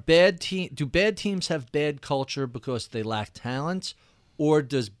 Do bad teams have bad culture because they lack talent, or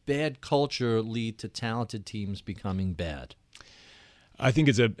does bad culture lead to talented teams becoming bad? I think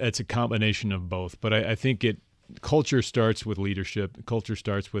it's a combination of both, but I think culture starts with leadership. Culture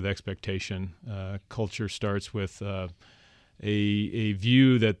starts with expectation. Culture starts with a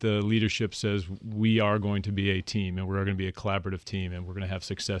view that the leadership says we are going to be a team and we're going to be a collaborative team and we're going to have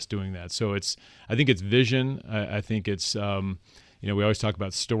success doing that. So I think it's vision. I think it's we always talk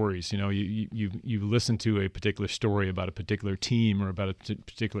about stories. You listen to a particular story about a particular team or about a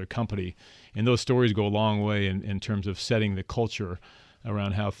particular company, and those stories go a long way in terms of setting the culture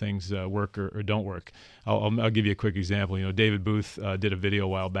around how things work or don't work. I'll give you a quick example. David Booth did a video a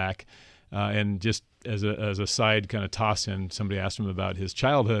while back, and just as a side kind of toss in, somebody asked him about his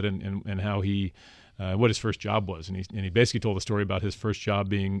childhood and how he what his first job was, and he basically told a story about his first job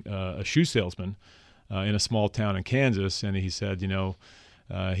being a shoe salesman in a small town in Kansas, and he said,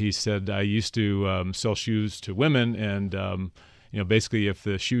 I used to sell shoes to women, and basically if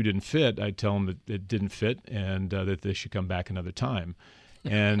the shoe didn't fit, I'd tell them that it didn't fit and that they should come back another time.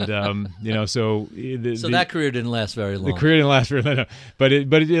 And so that career didn't last very long. The career didn't last very long, but it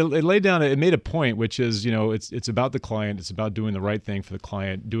laid down. It made a point, which is it's about the client. It's about doing the right thing for the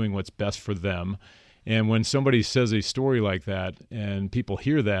client, doing what's best for them. And when somebody says a story like that, and people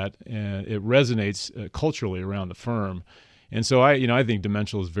hear that, and it resonates culturally around the firm. And so I think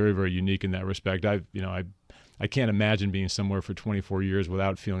Dimensional is very, very unique in that respect. I can't imagine being somewhere for 24 years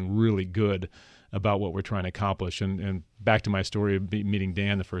without feeling really good about what we're trying to accomplish. And back to my story of meeting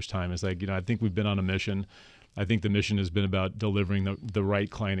Dan the first time, is like, I think we've been on a mission. I think the mission has been about delivering the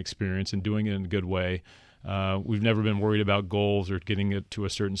right client experience and doing it in a good way. We've never been worried about goals or getting it to a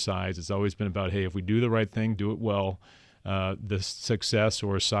certain size. It's always been about, hey, if we do the right thing, do it well, the success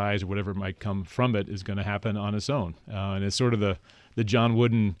or size or whatever might come from it is going to happen on its own. And it's sort of the John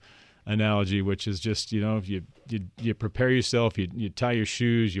Wooden analogy, which is just, if you prepare yourself, you tie your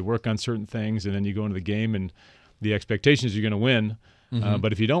shoes, you work on certain things, and then you go into the game, and the expectation is you're going to win. Mm-hmm.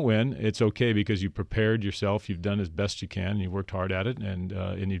 But if you don't win, it's okay because you prepared yourself, you've done as best you can, and you worked hard at it, and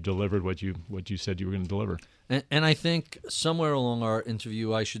you've delivered what you said you were going to deliver. And I think somewhere along our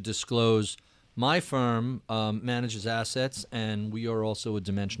interview, I should disclose my firm manages assets, and we are also a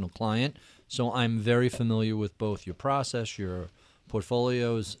Dimensional client. So I'm very familiar with both your process, your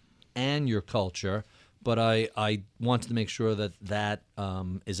portfolios, and your culture, but I wanted to make sure that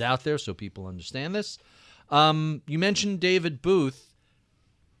is out there so people understand this. You mentioned David Booth.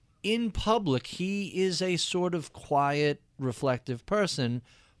 In public, he is a sort of quiet, reflective person,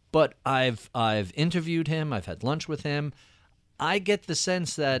 but I've interviewed him, I've had lunch with him. I get the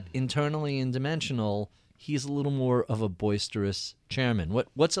sense that internally in Dimensional, he's a little more of a boisterous chairman.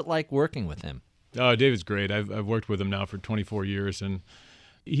 What's it like working with him? David's great. I've worked with him now for 24 years, and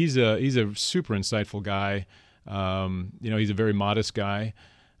he's a super insightful guy. He's a very modest guy.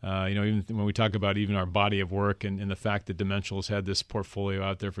 Even when we talk about even our body of work and the fact that Dimensional's had this portfolio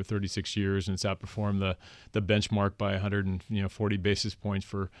out there for 36 years and it's outperformed the benchmark by 140 basis points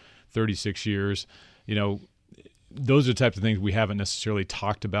for 36 years, those are the types of things we haven't necessarily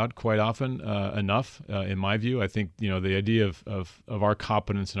talked about quite often enough, in my view. I think, the idea of our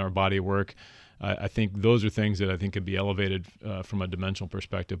competence in our body of work, I think those are things that I think could be elevated from a Dimensional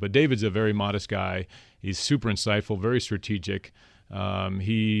perspective. But David's a very modest guy. He's super insightful, very strategic.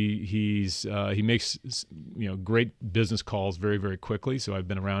 He makes great business calls very, very quickly. So I've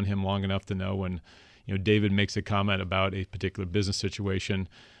been around him long enough to know when David makes a comment about a particular business situation,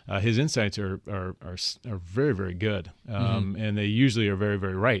 his insights are very, very good, and they usually are very,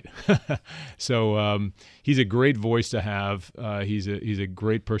 very right. So he's a great voice to have. He's a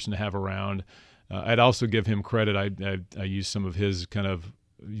great person to have around. I'd also give him credit. I use some of his kind of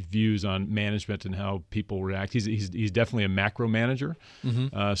views on management and how people react. He's definitely a macro manager,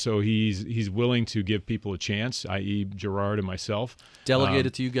 so he's willing to give people a chance, i.e. Gerard and myself. Delegate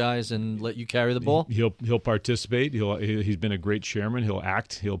it to you guys and let you carry the ball? He'll participate. He's been a great chairman. He'll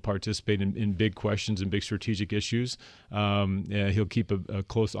act. He'll participate in big questions and big strategic issues. He'll keep a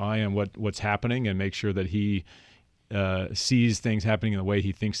close eye on what's happening and make sure that he sees things happening in the way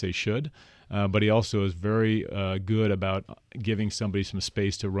he thinks they should. But he also is very good about giving somebody some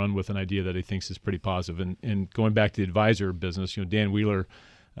space to run with an idea that he thinks is pretty positive. And going back to the advisor business, Dan Wheeler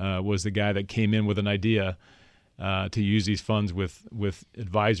was the guy that came in with an idea to use these funds with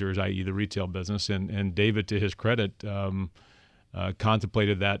advisors, i.e. the retail business. And David, to his credit,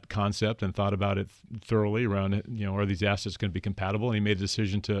 contemplated that concept and thought about it thoroughly around, are these assets going to be compatible? And he made a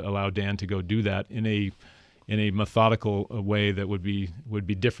decision to allow Dan to go do that in a methodical way that would be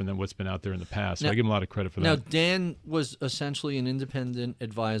different than what's been out there in the past. So I give him a lot of credit for that. Now, Dan was essentially an independent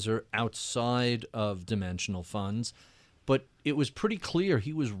advisor outside of Dimensional funds, but it was pretty clear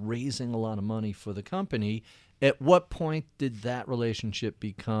he was raising a lot of money for the company. At what point did that relationship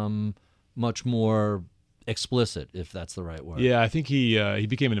become much more explicit, if that's the right word? Yeah, I think he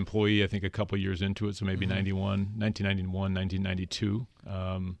became an employee, I think, a couple years into it, so maybe 1991, 1992.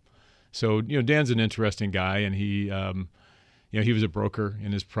 So Dan's an interesting guy, and he was a broker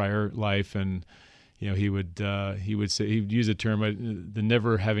in his prior life, and he would say, he'd use a term, the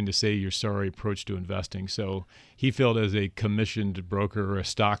never having to say you're sorry approach to investing. So he felt as a commissioned broker or a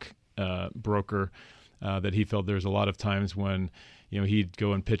stock broker that he felt there's a lot of times when he'd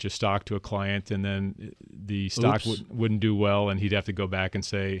go and pitch a stock to a client, and then the stock wouldn't do well, and he'd have to go back and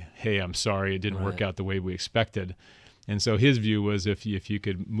say, hey, I'm sorry, it didn't work out the way we expected. And so his view was if you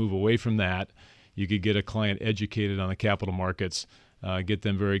could move away from that, You could get a client educated on the capital markets, get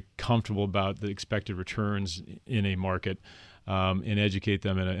them very comfortable about the expected returns in a market, and educate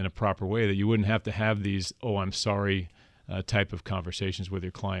them in a proper way that you wouldn't have to have these, oh, I'm sorry, type of conversations with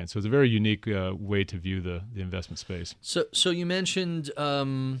your clients. So it's a very unique way to view the investment space. So you mentioned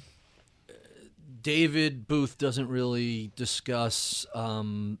David Booth doesn't really discuss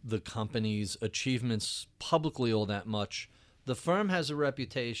the company's achievements publicly all that much. The firm has a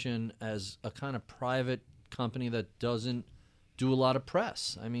reputation as a kind of private company that doesn't do a lot of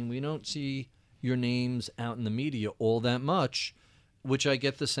press. I mean, we don't see your names out in the media all that much, which I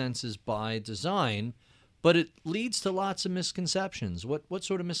get the sense is by design. But it leads to lots of misconceptions. What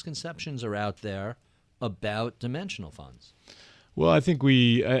sort of misconceptions are out there about dimensional funds? Well, I think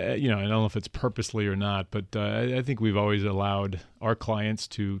I don't know if it's purposely or not, but I think we've always allowed our clients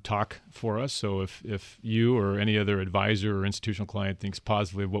to talk for us. So if you or any other advisor or institutional client thinks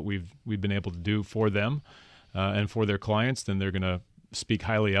positively of what we've been able to do for them and for their clients, then they're going to speak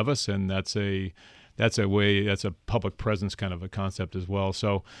highly of us, and that's a public presence kind of a concept as well.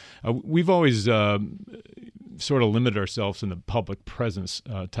 So we've always sort of limited ourselves in the public presence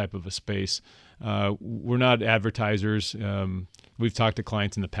type of a space. We're not advertisers. We've talked to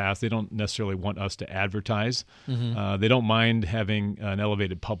clients in the past. They don't necessarily want us to advertise. Mm-hmm. They don't mind having an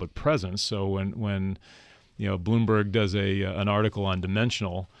elevated public presence. So when Bloomberg does an article on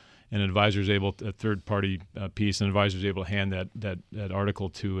Dimensional, an advisor is able to, a third-party piece, an advisor is able to hand that article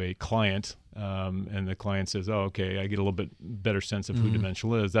to a client, and the client says, "Oh, okay, I get a little bit better sense of who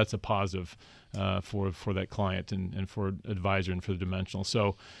Dimensional is." That's a positive for that client and for advisor and for the Dimensional.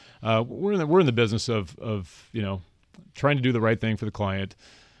 So we're in the business of trying to do the right thing for the client,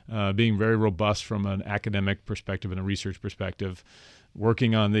 being very robust from an academic perspective and a research perspective,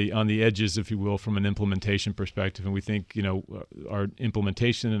 working on the edges, if you will, from an implementation perspective. And we think, our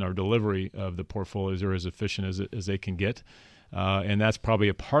implementation and our delivery of the portfolios are as efficient as they can get. And that's probably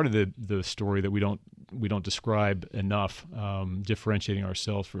a part of the story that we don't describe enough, differentiating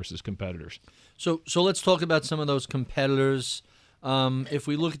ourselves versus competitors. So let's talk about some of those competitors. If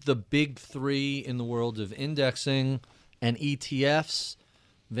we look at the big three in the world of indexing and ETFs,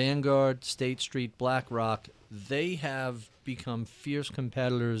 Vanguard, State Street, BlackRock, they have become fierce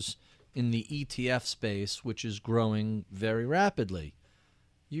competitors in the ETF space, which is growing very rapidly.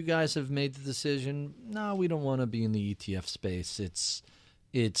 You guys have made the decision, no, we don't want to be in the ETF space. It's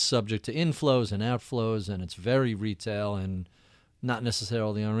subject to inflows and outflows, and it's very retail and not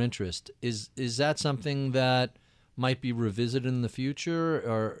necessarily our interest. Is that something that might be revisited in the future?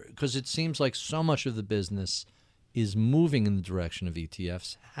 Or because it seems like so much of the business is moving in the direction of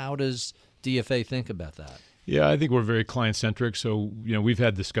ETFs. How does DFA think about that? Yeah, I think we're very client-centric. So, we've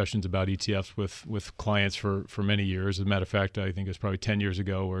had discussions about ETFs with clients for many years. As a matter of fact, I think it was probably 10 years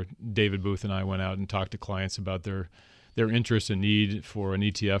ago where David Booth and I went out and talked to clients about their interest and need for an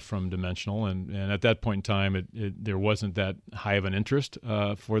ETF from Dimensional. And at that point in time, there wasn't that high of an interest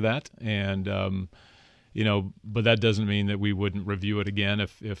for that. And, but that doesn't mean that we wouldn't review it again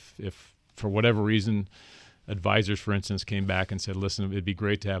if for whatever reason, advisors, for instance, came back and said, listen, it'd be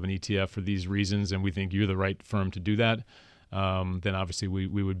great to have an ETF for these reasons, and we think you're the right firm to do that. Then obviously we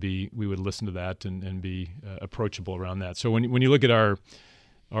would listen to that and be approachable around that. So when you look at our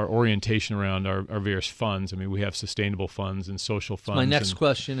orientation around our various funds, I mean, we have sustainable funds and social funds. My next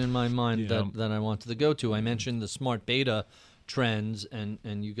question in my mind that I wanted to go to, I mentioned the smart beta trends,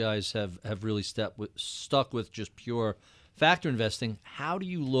 and you guys have really stuck with just pure factor investing. How do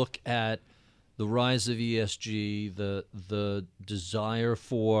you look at the rise of ESG, the desire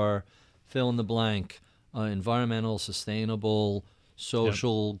for fill in the blank, environmental, sustainable,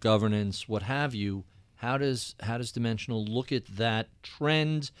 social governance, what have you? How does Dimensional look at that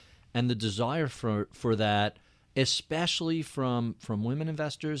trend and the desire for that, especially from women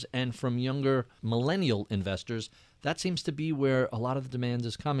investors and from younger millennial investors? That seems to be where a lot of the demand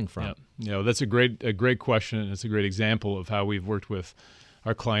is coming from. Yeah, that's a great question, and it's a great example of how we've worked with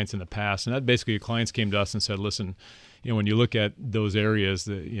our clients in the past. And that basically, clients came to us and said, listen, when you look at those areas,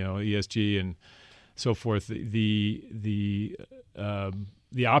 ESG and so forth, the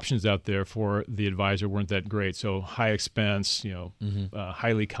options out there for the advisor weren't that great. So high expense,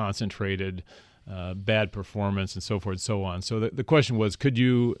 highly concentrated, bad performance, and so forth and so on. So the question was, could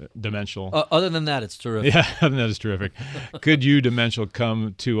you, Dimensional... other than that, it's terrific. Yeah, other than that, it's terrific. Could you, Dimensional,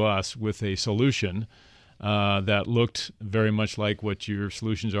 come to us with a solution that looked very much like what your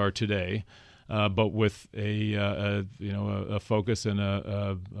solutions are today, but with a focus and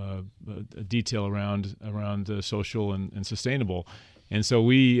a detail around social and sustainable. And so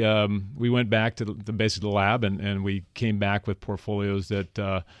we went back to basically the lab and we came back with portfolios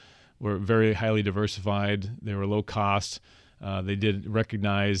that were very highly diversified. They were low cost. They did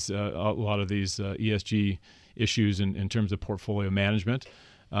recognize a lot of these ESG issues in terms of portfolio management.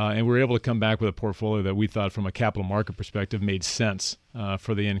 And we were able to come back with a portfolio that we thought from a capital market perspective made sense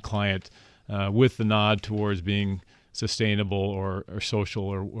for the end client, with the nod towards being sustainable or social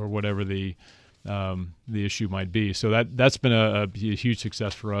or whatever the issue might be. So that's been a huge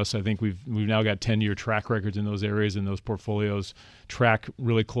success for us. I think we've now got 10-year track records in those areas, and those portfolios track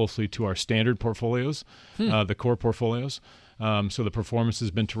really closely to our standard portfolios, the core portfolios. So the performance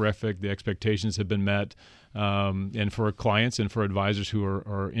has been terrific. The expectations have been met. And for clients and for advisors who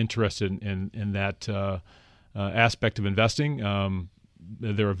are interested in that aspect of investing,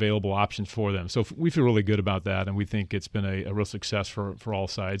 there are available options for them. So we feel really good about that, and we think it's been a real success for all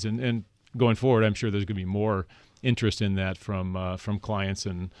sides. And going forward, I'm sure there's going to be more interest in that from clients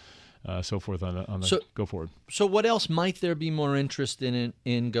and so forth on the go forward. So what else might there be more interest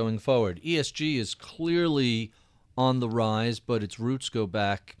in going forward? ESG is clearly on the rise, but its roots go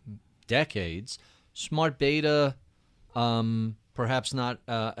back decades. Smart beta, perhaps not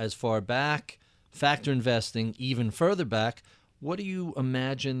as far back. Factor investing, even further back. What do you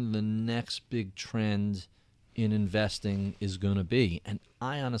imagine the next big trend in investing is going to be? And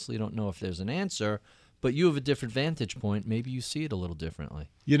I honestly don't know if there's an answer, but you have a different vantage point. Maybe you see it a little differently.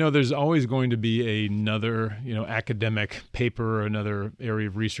 There's always going to be another, academic paper or another area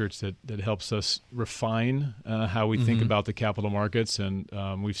of research that helps us refine how we think about the capital markets. And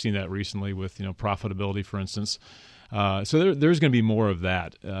we've seen that recently with, profitability, for instance. So there's going to be more of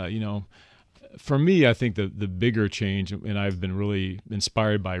that. For me, I think the bigger change, and I've been really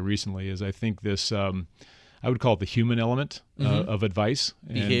inspired by recently, is I think this, I would call it the human element of advice.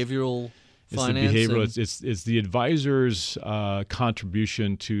 Behavioral finance. It's the advisor's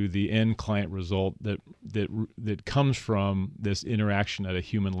contribution to the end client result that comes from this interaction at a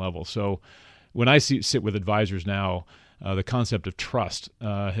human level. So when I sit with advisors now, the concept of trust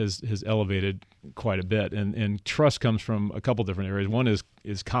has elevated quite a bit, and trust comes from a couple different areas. One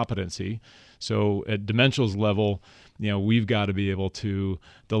is competency. So at Dimensional's level, we've got to be able to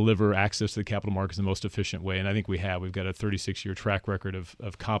deliver access to the capital markets in the most efficient way, and I think we have. We've got a 36-year track record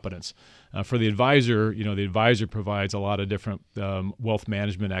of competence. For the advisor, the advisor provides a lot of different wealth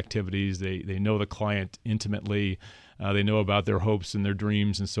management activities. They know the client intimately. They know about their hopes and their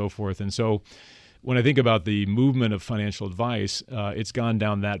dreams and so forth. And so when I think about the movement of financial advice, it's gone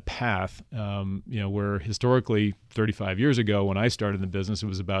down that path, where historically 35 years ago when I started in the business, it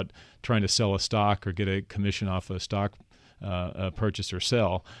was about trying to sell a stock or get a commission off a stock purchase or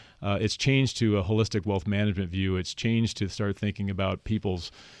sell. It's changed to a holistic wealth management view. It's changed to start thinking about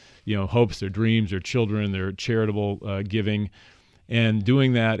people's hopes, their dreams, their children, their charitable giving, and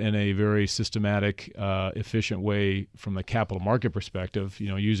doing that in a very systematic, efficient way from the capital market perspective,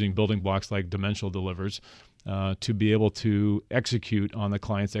 using building blocks like Dimensional delivers to be able to execute on the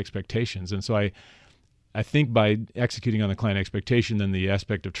client's expectations. And so I think by executing on the client expectation, then the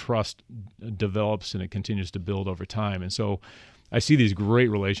aspect of trust develops and it continues to build over time. And so I see these great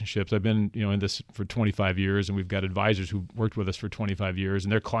relationships. I've been in this for 25 years, and we've got advisors who've worked with us for 25 years,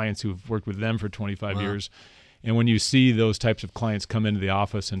 and their clients who've worked with them for 25 years. And when you see those types of clients come into the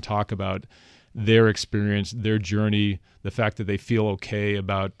office and talk about their experience, their journey, the fact that they feel okay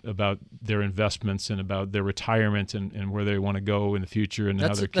about their investments and about their retirement and where they want to go in the future and how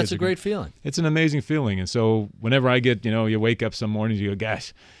their kids that's a great feeling. It's an amazing feeling. And so whenever I get, you wake up some mornings, you go,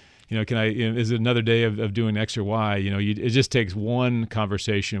 gosh, is it another day of doing X or Y? It just takes one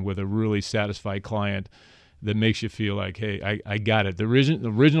conversation with a really satisfied client that makes you feel like, hey, I got it. The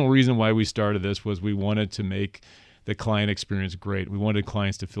original reason why we started this was we wanted to make the client experience great. We wanted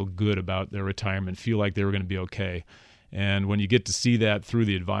clients to feel good about their retirement, feel like they were going to be okay. And when you get to see that through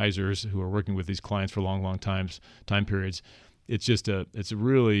the advisors who are working with these clients for long time periods, it's a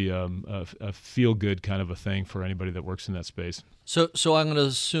really a feel-good kind of a thing for anybody that works in that space. So I'm going to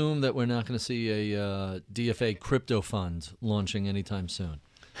assume that we're not going to see a DFA crypto fund launching anytime soon.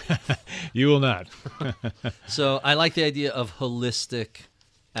 You will not. So I like the idea of holistic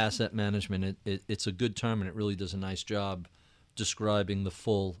asset management. It's a good term, and it really does a nice job describing the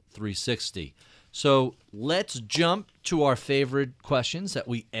full 360. So let's jump to our favorite questions that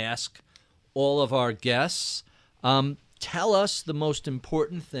we ask all of our guests. Tell us the most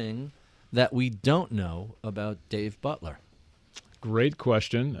important thing that we don't know about Dave Butler. Great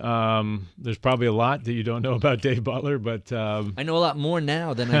question. There's probably a lot that you don't know about Dave Butler, but I know a lot more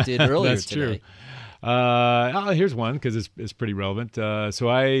now than I did earlier that's today. True. Here's one because it's pretty relevant.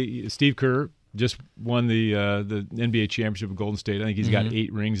 Steve Kerr just won the NBA championship with Golden State. I think he's got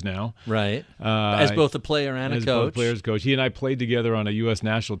 8 rings now. Right. As both a player and a coach. As both players, coach. He and I played together on a U.S.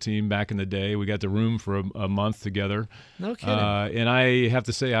 national team back in the day. We got the room for a month together. No kidding. And I have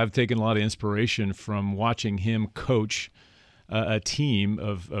to say, I've taken a lot of inspiration from watching him coach a team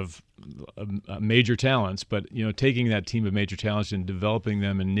of major talents, but taking that team of major talents and developing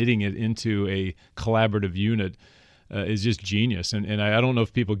them and knitting it into a collaborative unit is just genius. And I don't know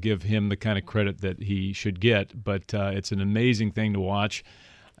if people give him the kind of credit that he should get, but it's an amazing thing to watch.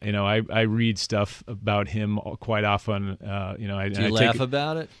 I read stuff about him quite often. Do you laugh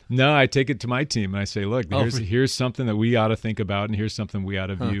about it? No, I take it to my team and I say, look, here's something that we ought to think about, and here's something we ought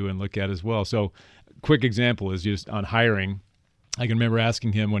to view and look at as well. So, quick example is just on hiring. I can remember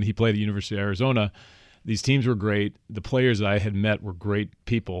asking him when he played at the University of Arizona, these teams were great. The players that I had met were great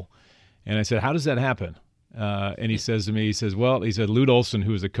people. And I said, how does that happen? And he says to me, he said, Lute Olson,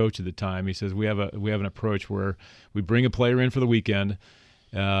 who was the coach at the time, he says, we have an approach where we bring a player in for the weekend,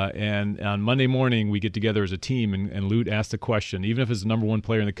 and on Monday morning we get together as a team, and Lute asks the question, even if it's the number 1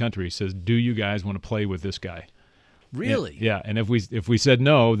 player in the country, he says, do you guys want to play with this guy? Really? And if we said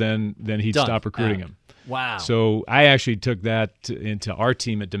no, then he'd stop recruiting him. Wow. So I actually took that into our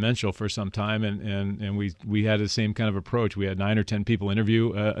team at Dimensional for some time, and we had the same kind of approach. We had 9 or 10 people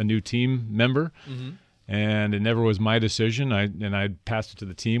interview a new team member, and it never was my decision. I'd pass it to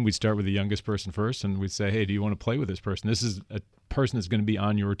the team. We'd start with the youngest person first, and we'd say, hey, do you want to play with this person? This is a person that's going to be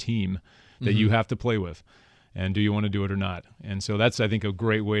on your team that you have to play with. And do you want to do it or not? And so that's, I think, a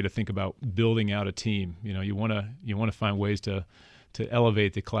great way to think about building out a team. You want to find ways to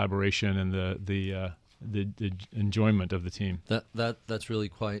elevate the collaboration and the enjoyment of the team. That's really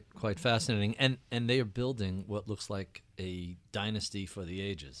quite fascinating. And they are building what looks like a dynasty for the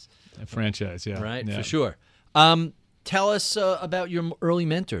ages. A franchise, yeah. Right, yeah. for sure. Tell us about your early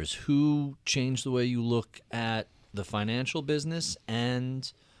mentors. Who changed the way you look at the financial business and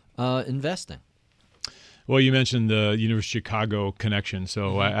investing? Well, you mentioned the University of Chicago connection,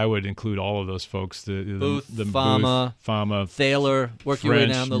 so I would include all of those folks. Booth, Fama, Thaler, work your way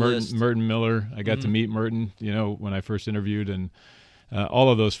down the list. Merton Miller. I got to meet Merton, when I first interviewed, and all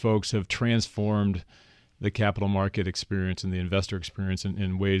of those folks have transformed the capital market experience and the investor experience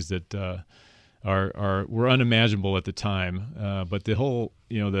in ways that were unimaginable at the time. But the whole,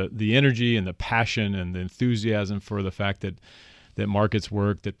 the energy and the passion and the enthusiasm for the fact that markets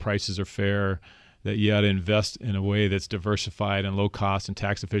work, that prices are fair, that you ought to invest in a way that's diversified and low cost and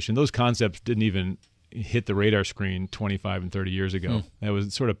tax efficient. Those concepts didn't even hit the radar screen 25 and 30 years ago. That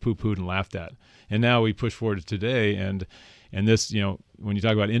was sort of poo-pooed and laughed at. And now we push forward to today, and this, when you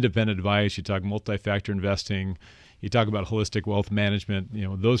talk about independent advice, you talk multi-factor investing, you talk about holistic wealth management,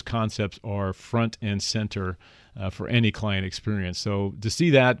 those concepts are front and center for any client experience. So to see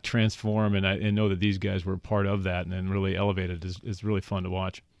that transform and know that these guys were part of that and really elevated is really fun to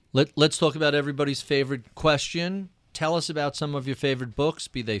watch. Let's talk about everybody's favorite question. Tell us about some of your favorite books,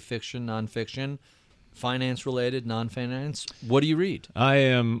 be they fiction, nonfiction, finance-related, non-finance. What do you read? I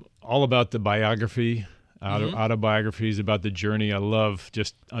am all about the biography, autobiographies, about the journey. I love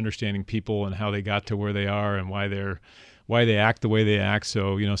just understanding people and how they got to where they are and why they act the way they act.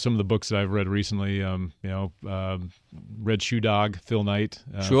 So, some of the books that I've read recently, read Shoe Dog, Phil Knight,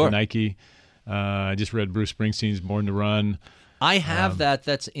 for Nike. I just read Bruce Springsteen's Born to Run. I have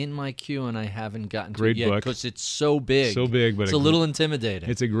that's in my queue, and I haven't gotten to it yet because it's so big. So big, but it's a little intimidating.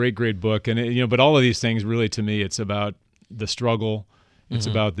 It's a great book, and but all of these things really, to me, it's about the struggle. It's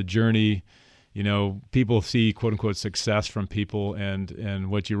about the journey. People see quote unquote success from people,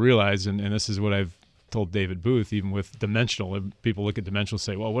 and what you realize, and this is what I've told David Booth, even with Dimensional. People look at Dimensional and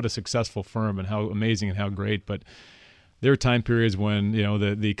say, "Well, what a successful firm, and how amazing and how great," but there are time periods when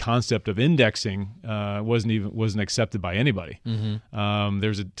the concept of indexing wasn't accepted by anybody.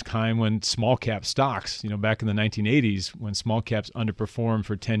 There's a time when small cap stocks, back in the 1980s, when small caps underperformed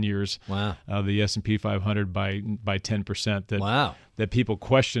for 10 years, the S&P 500 by 10%. That people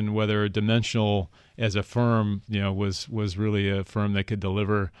questioned whether Dimensional as a firm, was really a firm that could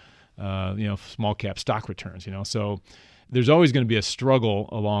deliver, small cap stock returns. So there's always going to be a struggle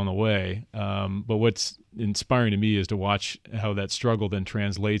along the way. But what's inspiring to me is to watch how that struggle then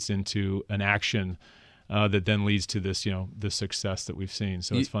translates into an action that then leads to this, the success that we've seen.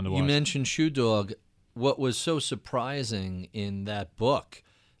 So it's fun to watch. You mentioned Shoe Dog. What was so surprising in that book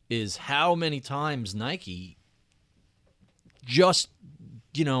is how many times Nike just,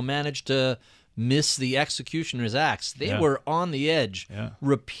 managed to miss the executioner's axe. They were on the edge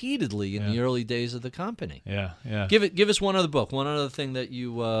repeatedly in the early days of the company. Yeah. Give us one other book, one other thing that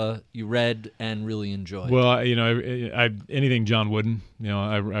you read and really enjoyed. Well, I anything John Wooden.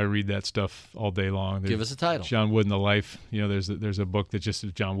 I read that stuff all day long. Give us a title. John Wooden, The Life. There's a book that just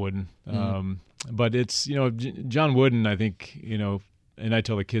is John Wooden. But it's John Wooden. I think and I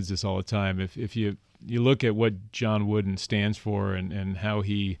tell the kids this all the time. If you look at what John Wooden stands for and how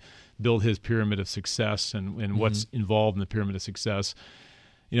he built his pyramid of success and what's involved in the pyramid of success,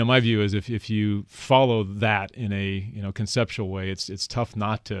 my view is if you follow that in a conceptual way, it's tough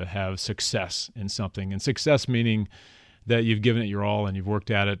not to have success in something. And success meaning that you've given it your all and you've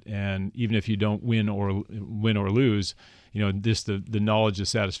worked at it, and even if you don't win or lose, just the knowledge, the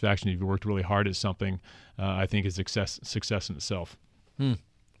satisfaction you've worked really hard at something, I think is success in itself.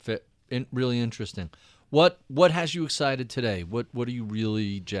 Really interesting. What has you excited today? What are you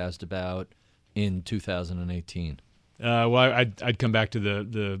really jazzed about in 2018? Well, I'd come back to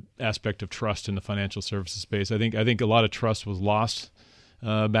the aspect of trust in the financial services space. I think a lot of trust was lost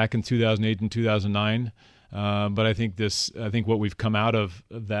back in 2008 and 2009. But I think what we've come out of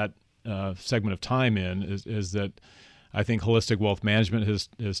that segment of time in is that I think holistic wealth management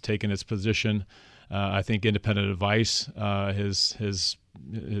has taken its position. I think independent advice has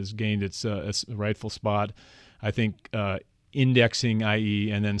gained its rightful spot. I think indexing,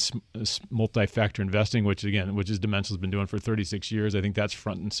 i.e., and then multi-factor investing, which is Dimensional's been doing for 36 years. I think that's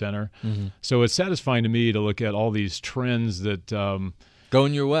front and center. So it's satisfying to me to look at all these trends that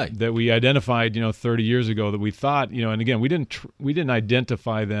going your way that we identified 30 years ago that we thought and again we didn't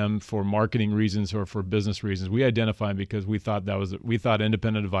identify them for marketing reasons or for business reasons. We identified them because we thought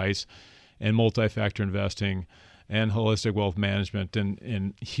independent advice and multi-factor investing and holistic wealth management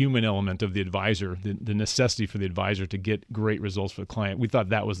and human element of the advisor, the necessity for the advisor to get great results for the client. We thought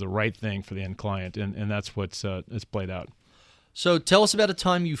that was the right thing for the end client, and that's what's played out. So tell us about a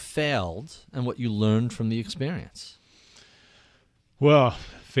time you failed and what you learned from the experience. Well,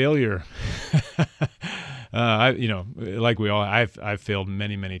 failure. Like we all, I've failed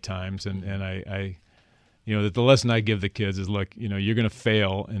many, many times, and I that the lesson I give the kids is, look, you're going to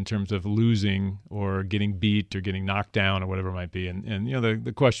fail in terms of losing or getting beat or getting knocked down or whatever it might be, and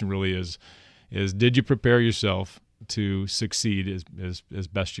the question really is did you prepare yourself to succeed as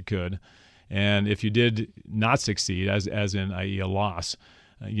best you could, and if you did not succeed, as in i.e. a loss,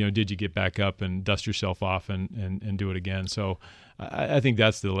 did you get back up and dust yourself off and do it again? So I think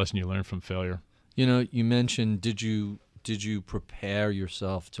that's the lesson you learn from failure. You mentioned did you prepare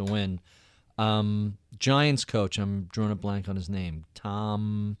yourself to win? Giants coach, I'm drawing a blank on his name,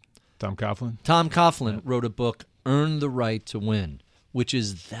 Tom Coughlin? Tom Coughlin wrote a book, Earn the Right to Win, which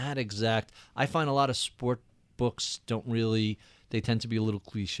is that exact. I find a lot of sport books they tend to be a little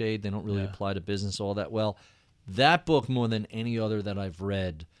cliched. They don't really apply to business all that well. That book, more than any other that I've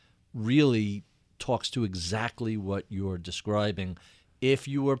read, really talks to exactly what you're describing. If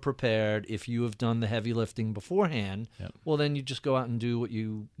you were prepared, if you have done the heavy lifting beforehand, well, then you just go out and do what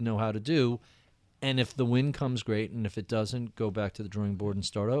you know how to do. And if the win comes, great. And if it doesn't, go back to the drawing board and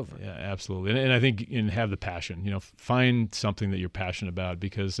start over. Yeah, absolutely. And I think have the passion. Find something that you're passionate about,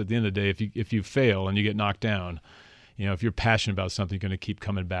 because at the end of the day, if you fail and you get knocked down, if you're passionate about something, you're going to keep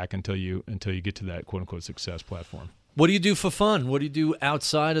coming back until you get to that quote unquote success platform. What do you do for fun? What do you do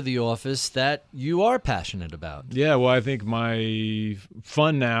outside of the office that you are passionate about? Yeah, well, I think my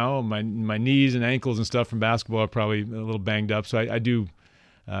fun now, my knees and ankles and stuff from basketball are probably a little banged up. So I do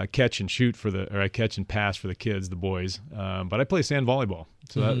catch and pass for the kids, the boys. But I play sand volleyball.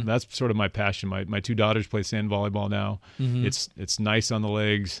 So that's sort of my passion. My two daughters play sand volleyball now. It's nice on the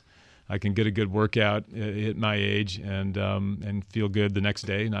legs. I can get a good workout at my age and feel good the next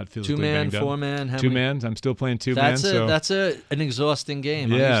day, not feel two-man, four-man, two-man. I'm still playing two-man. That's an exhausting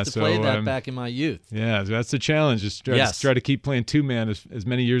game. I used to play that back in my youth. Yeah, so that's the challenge. Just try to keep playing two-man as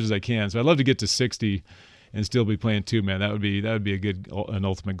many years as I can. So I'd love to get to 60 and still be playing two-man. That would be an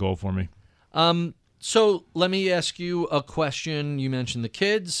ultimate goal for me. So let me ask you a question. You mentioned the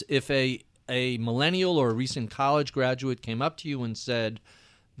kids. If a millennial or a recent college graduate came up to you and said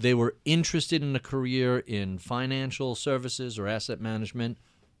they were interested in a career in financial services or asset management,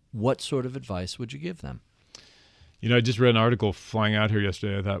 what sort of advice would you give them? I just read an article flying out here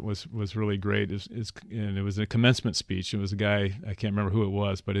yesterday I thought was really great. And it was a commencement speech. It was a guy, I can't remember who it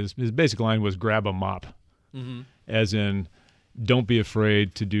was, but his basic line was grab a mop, as in don't be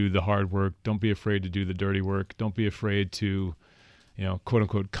afraid to do the hard work. Don't be afraid to do the dirty work. Don't be afraid to quote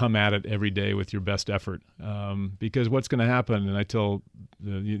unquote, come at it every day with your best effort. Because what's going to happen, and I tell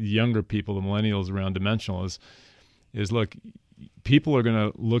the younger people, the millennials around Dimensional, is look, people are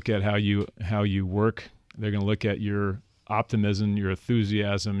going to look at how you work. They're going to look at your optimism, your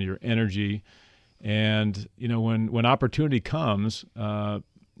enthusiasm, your energy. And, when opportunity comes, and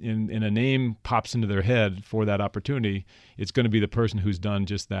a name pops into their head for that opportunity, it's going to be the person who's done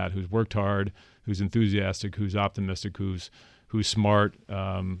just that, who's worked hard, who's enthusiastic, who's optimistic, who's smart,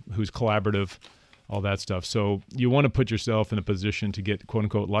 who's collaborative, all that stuff. So you want to put yourself in a position to get quote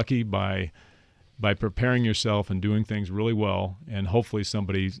unquote lucky by preparing yourself and doing things really well. And hopefully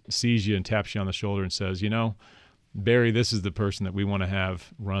somebody sees you and taps you on the shoulder and says, Barry, this is the person that we want to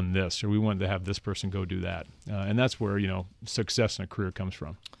have run this, or we want to have this person go do that. And that's where, success in a career comes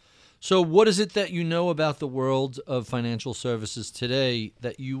from. So what is it that you know about the world of financial services today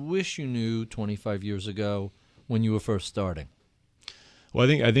that you wish you knew 25 years ago when you were first starting? Well,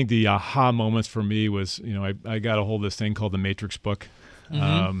 I think the aha moments for me was, I got a hold of this thing called the Matrix book.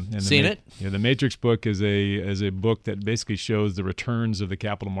 Mm-hmm. Seen it? Yeah, the Matrix book is a book that basically shows the returns of the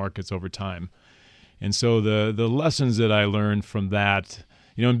capital markets over time. And so the lessons that I learned from that,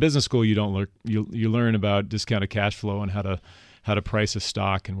 in business school you don't learn you learn about discounted cash flow and how to price a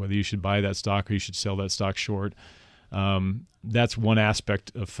stock and whether you should buy that stock or you should sell that stock short. That's one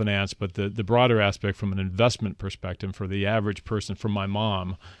aspect of finance, but the broader aspect from an investment perspective for the average person, for my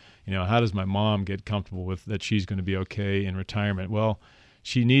mom, how does my mom get comfortable with that she's going to be okay in retirement? Well,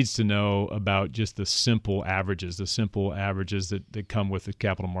 she needs to know about just the simple averages that come with the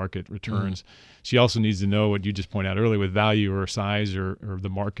capital market returns. She also needs to know what you just pointed out earlier with value or size or the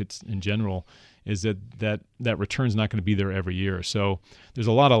markets in general, is that return's not going to be there every year. So there's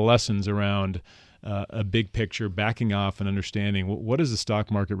a lot of lessons around a big picture, backing off and understanding what does the stock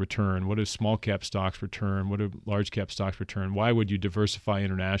market return? What do small cap stocks return? What do large cap stocks return? Why would you diversify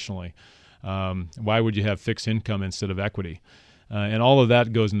internationally? Why would you have fixed income instead of equity? And all of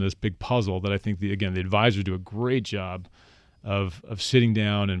that goes into this big puzzle that I think, the advisors do a great job of sitting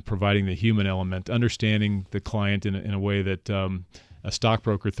down and providing the human element, understanding the client in a way that a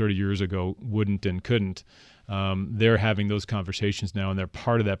stockbroker 30 years ago wouldn't and couldn't. They're having those conversations now, and they're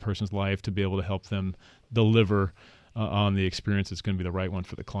part of that person's life to be able to help them deliver on the experience that's going to be the right one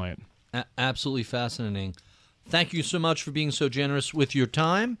for the client. Absolutely fascinating. Thank you so much for being so generous with your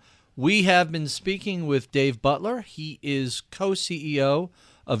time. We have been speaking with Dave Butler. He is co-CEO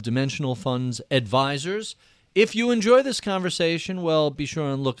of Dimensional Funds Advisors. If you enjoy this conversation, well, be sure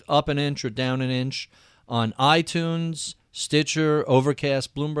and look up an inch or down an inch on iTunes, Stitcher,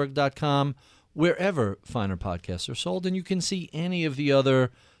 Overcast, Bloomberg.com, wherever finer podcasts are sold. And you can see any of the other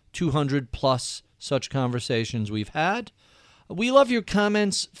 200-plus such conversations we've had. We love your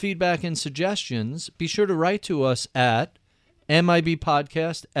comments, feedback, and suggestions. Be sure to write to us at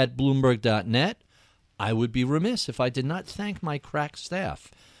MIBpodcast@Bloomberg.net. I would be remiss if I did not thank my crack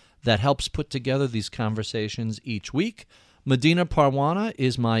staff that helps put together these conversations each week. Medina Parwana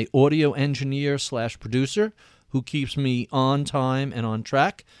is my audio engineer / producer who keeps me on time and on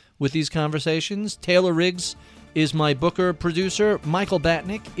track with these conversations. Taylor Riggs is my booker producer. Michael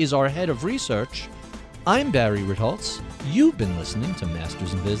Batnick is our head of research. I'm Barry Ritholtz. You've been listening to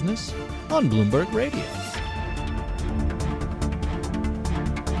Masters in Business on Bloomberg Radio.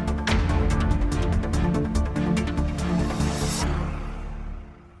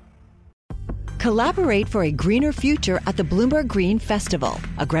 Collaborate for a greener future at the Bloomberg Green Festival,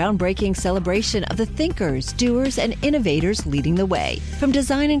 a groundbreaking celebration of the thinkers, doers, and innovators leading the way. From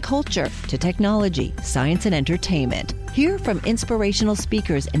design and culture to technology, science, and entertainment. Hear from inspirational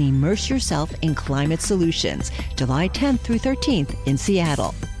speakers and immerse yourself in climate solutions. July 10th through 13th in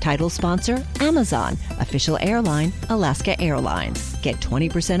Seattle. Title sponsor, Amazon. Official airline, Alaska Airlines. Get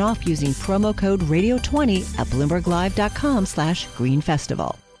 20% off using promo code RADIO20 at BloombergLive.com/Green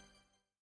Festival.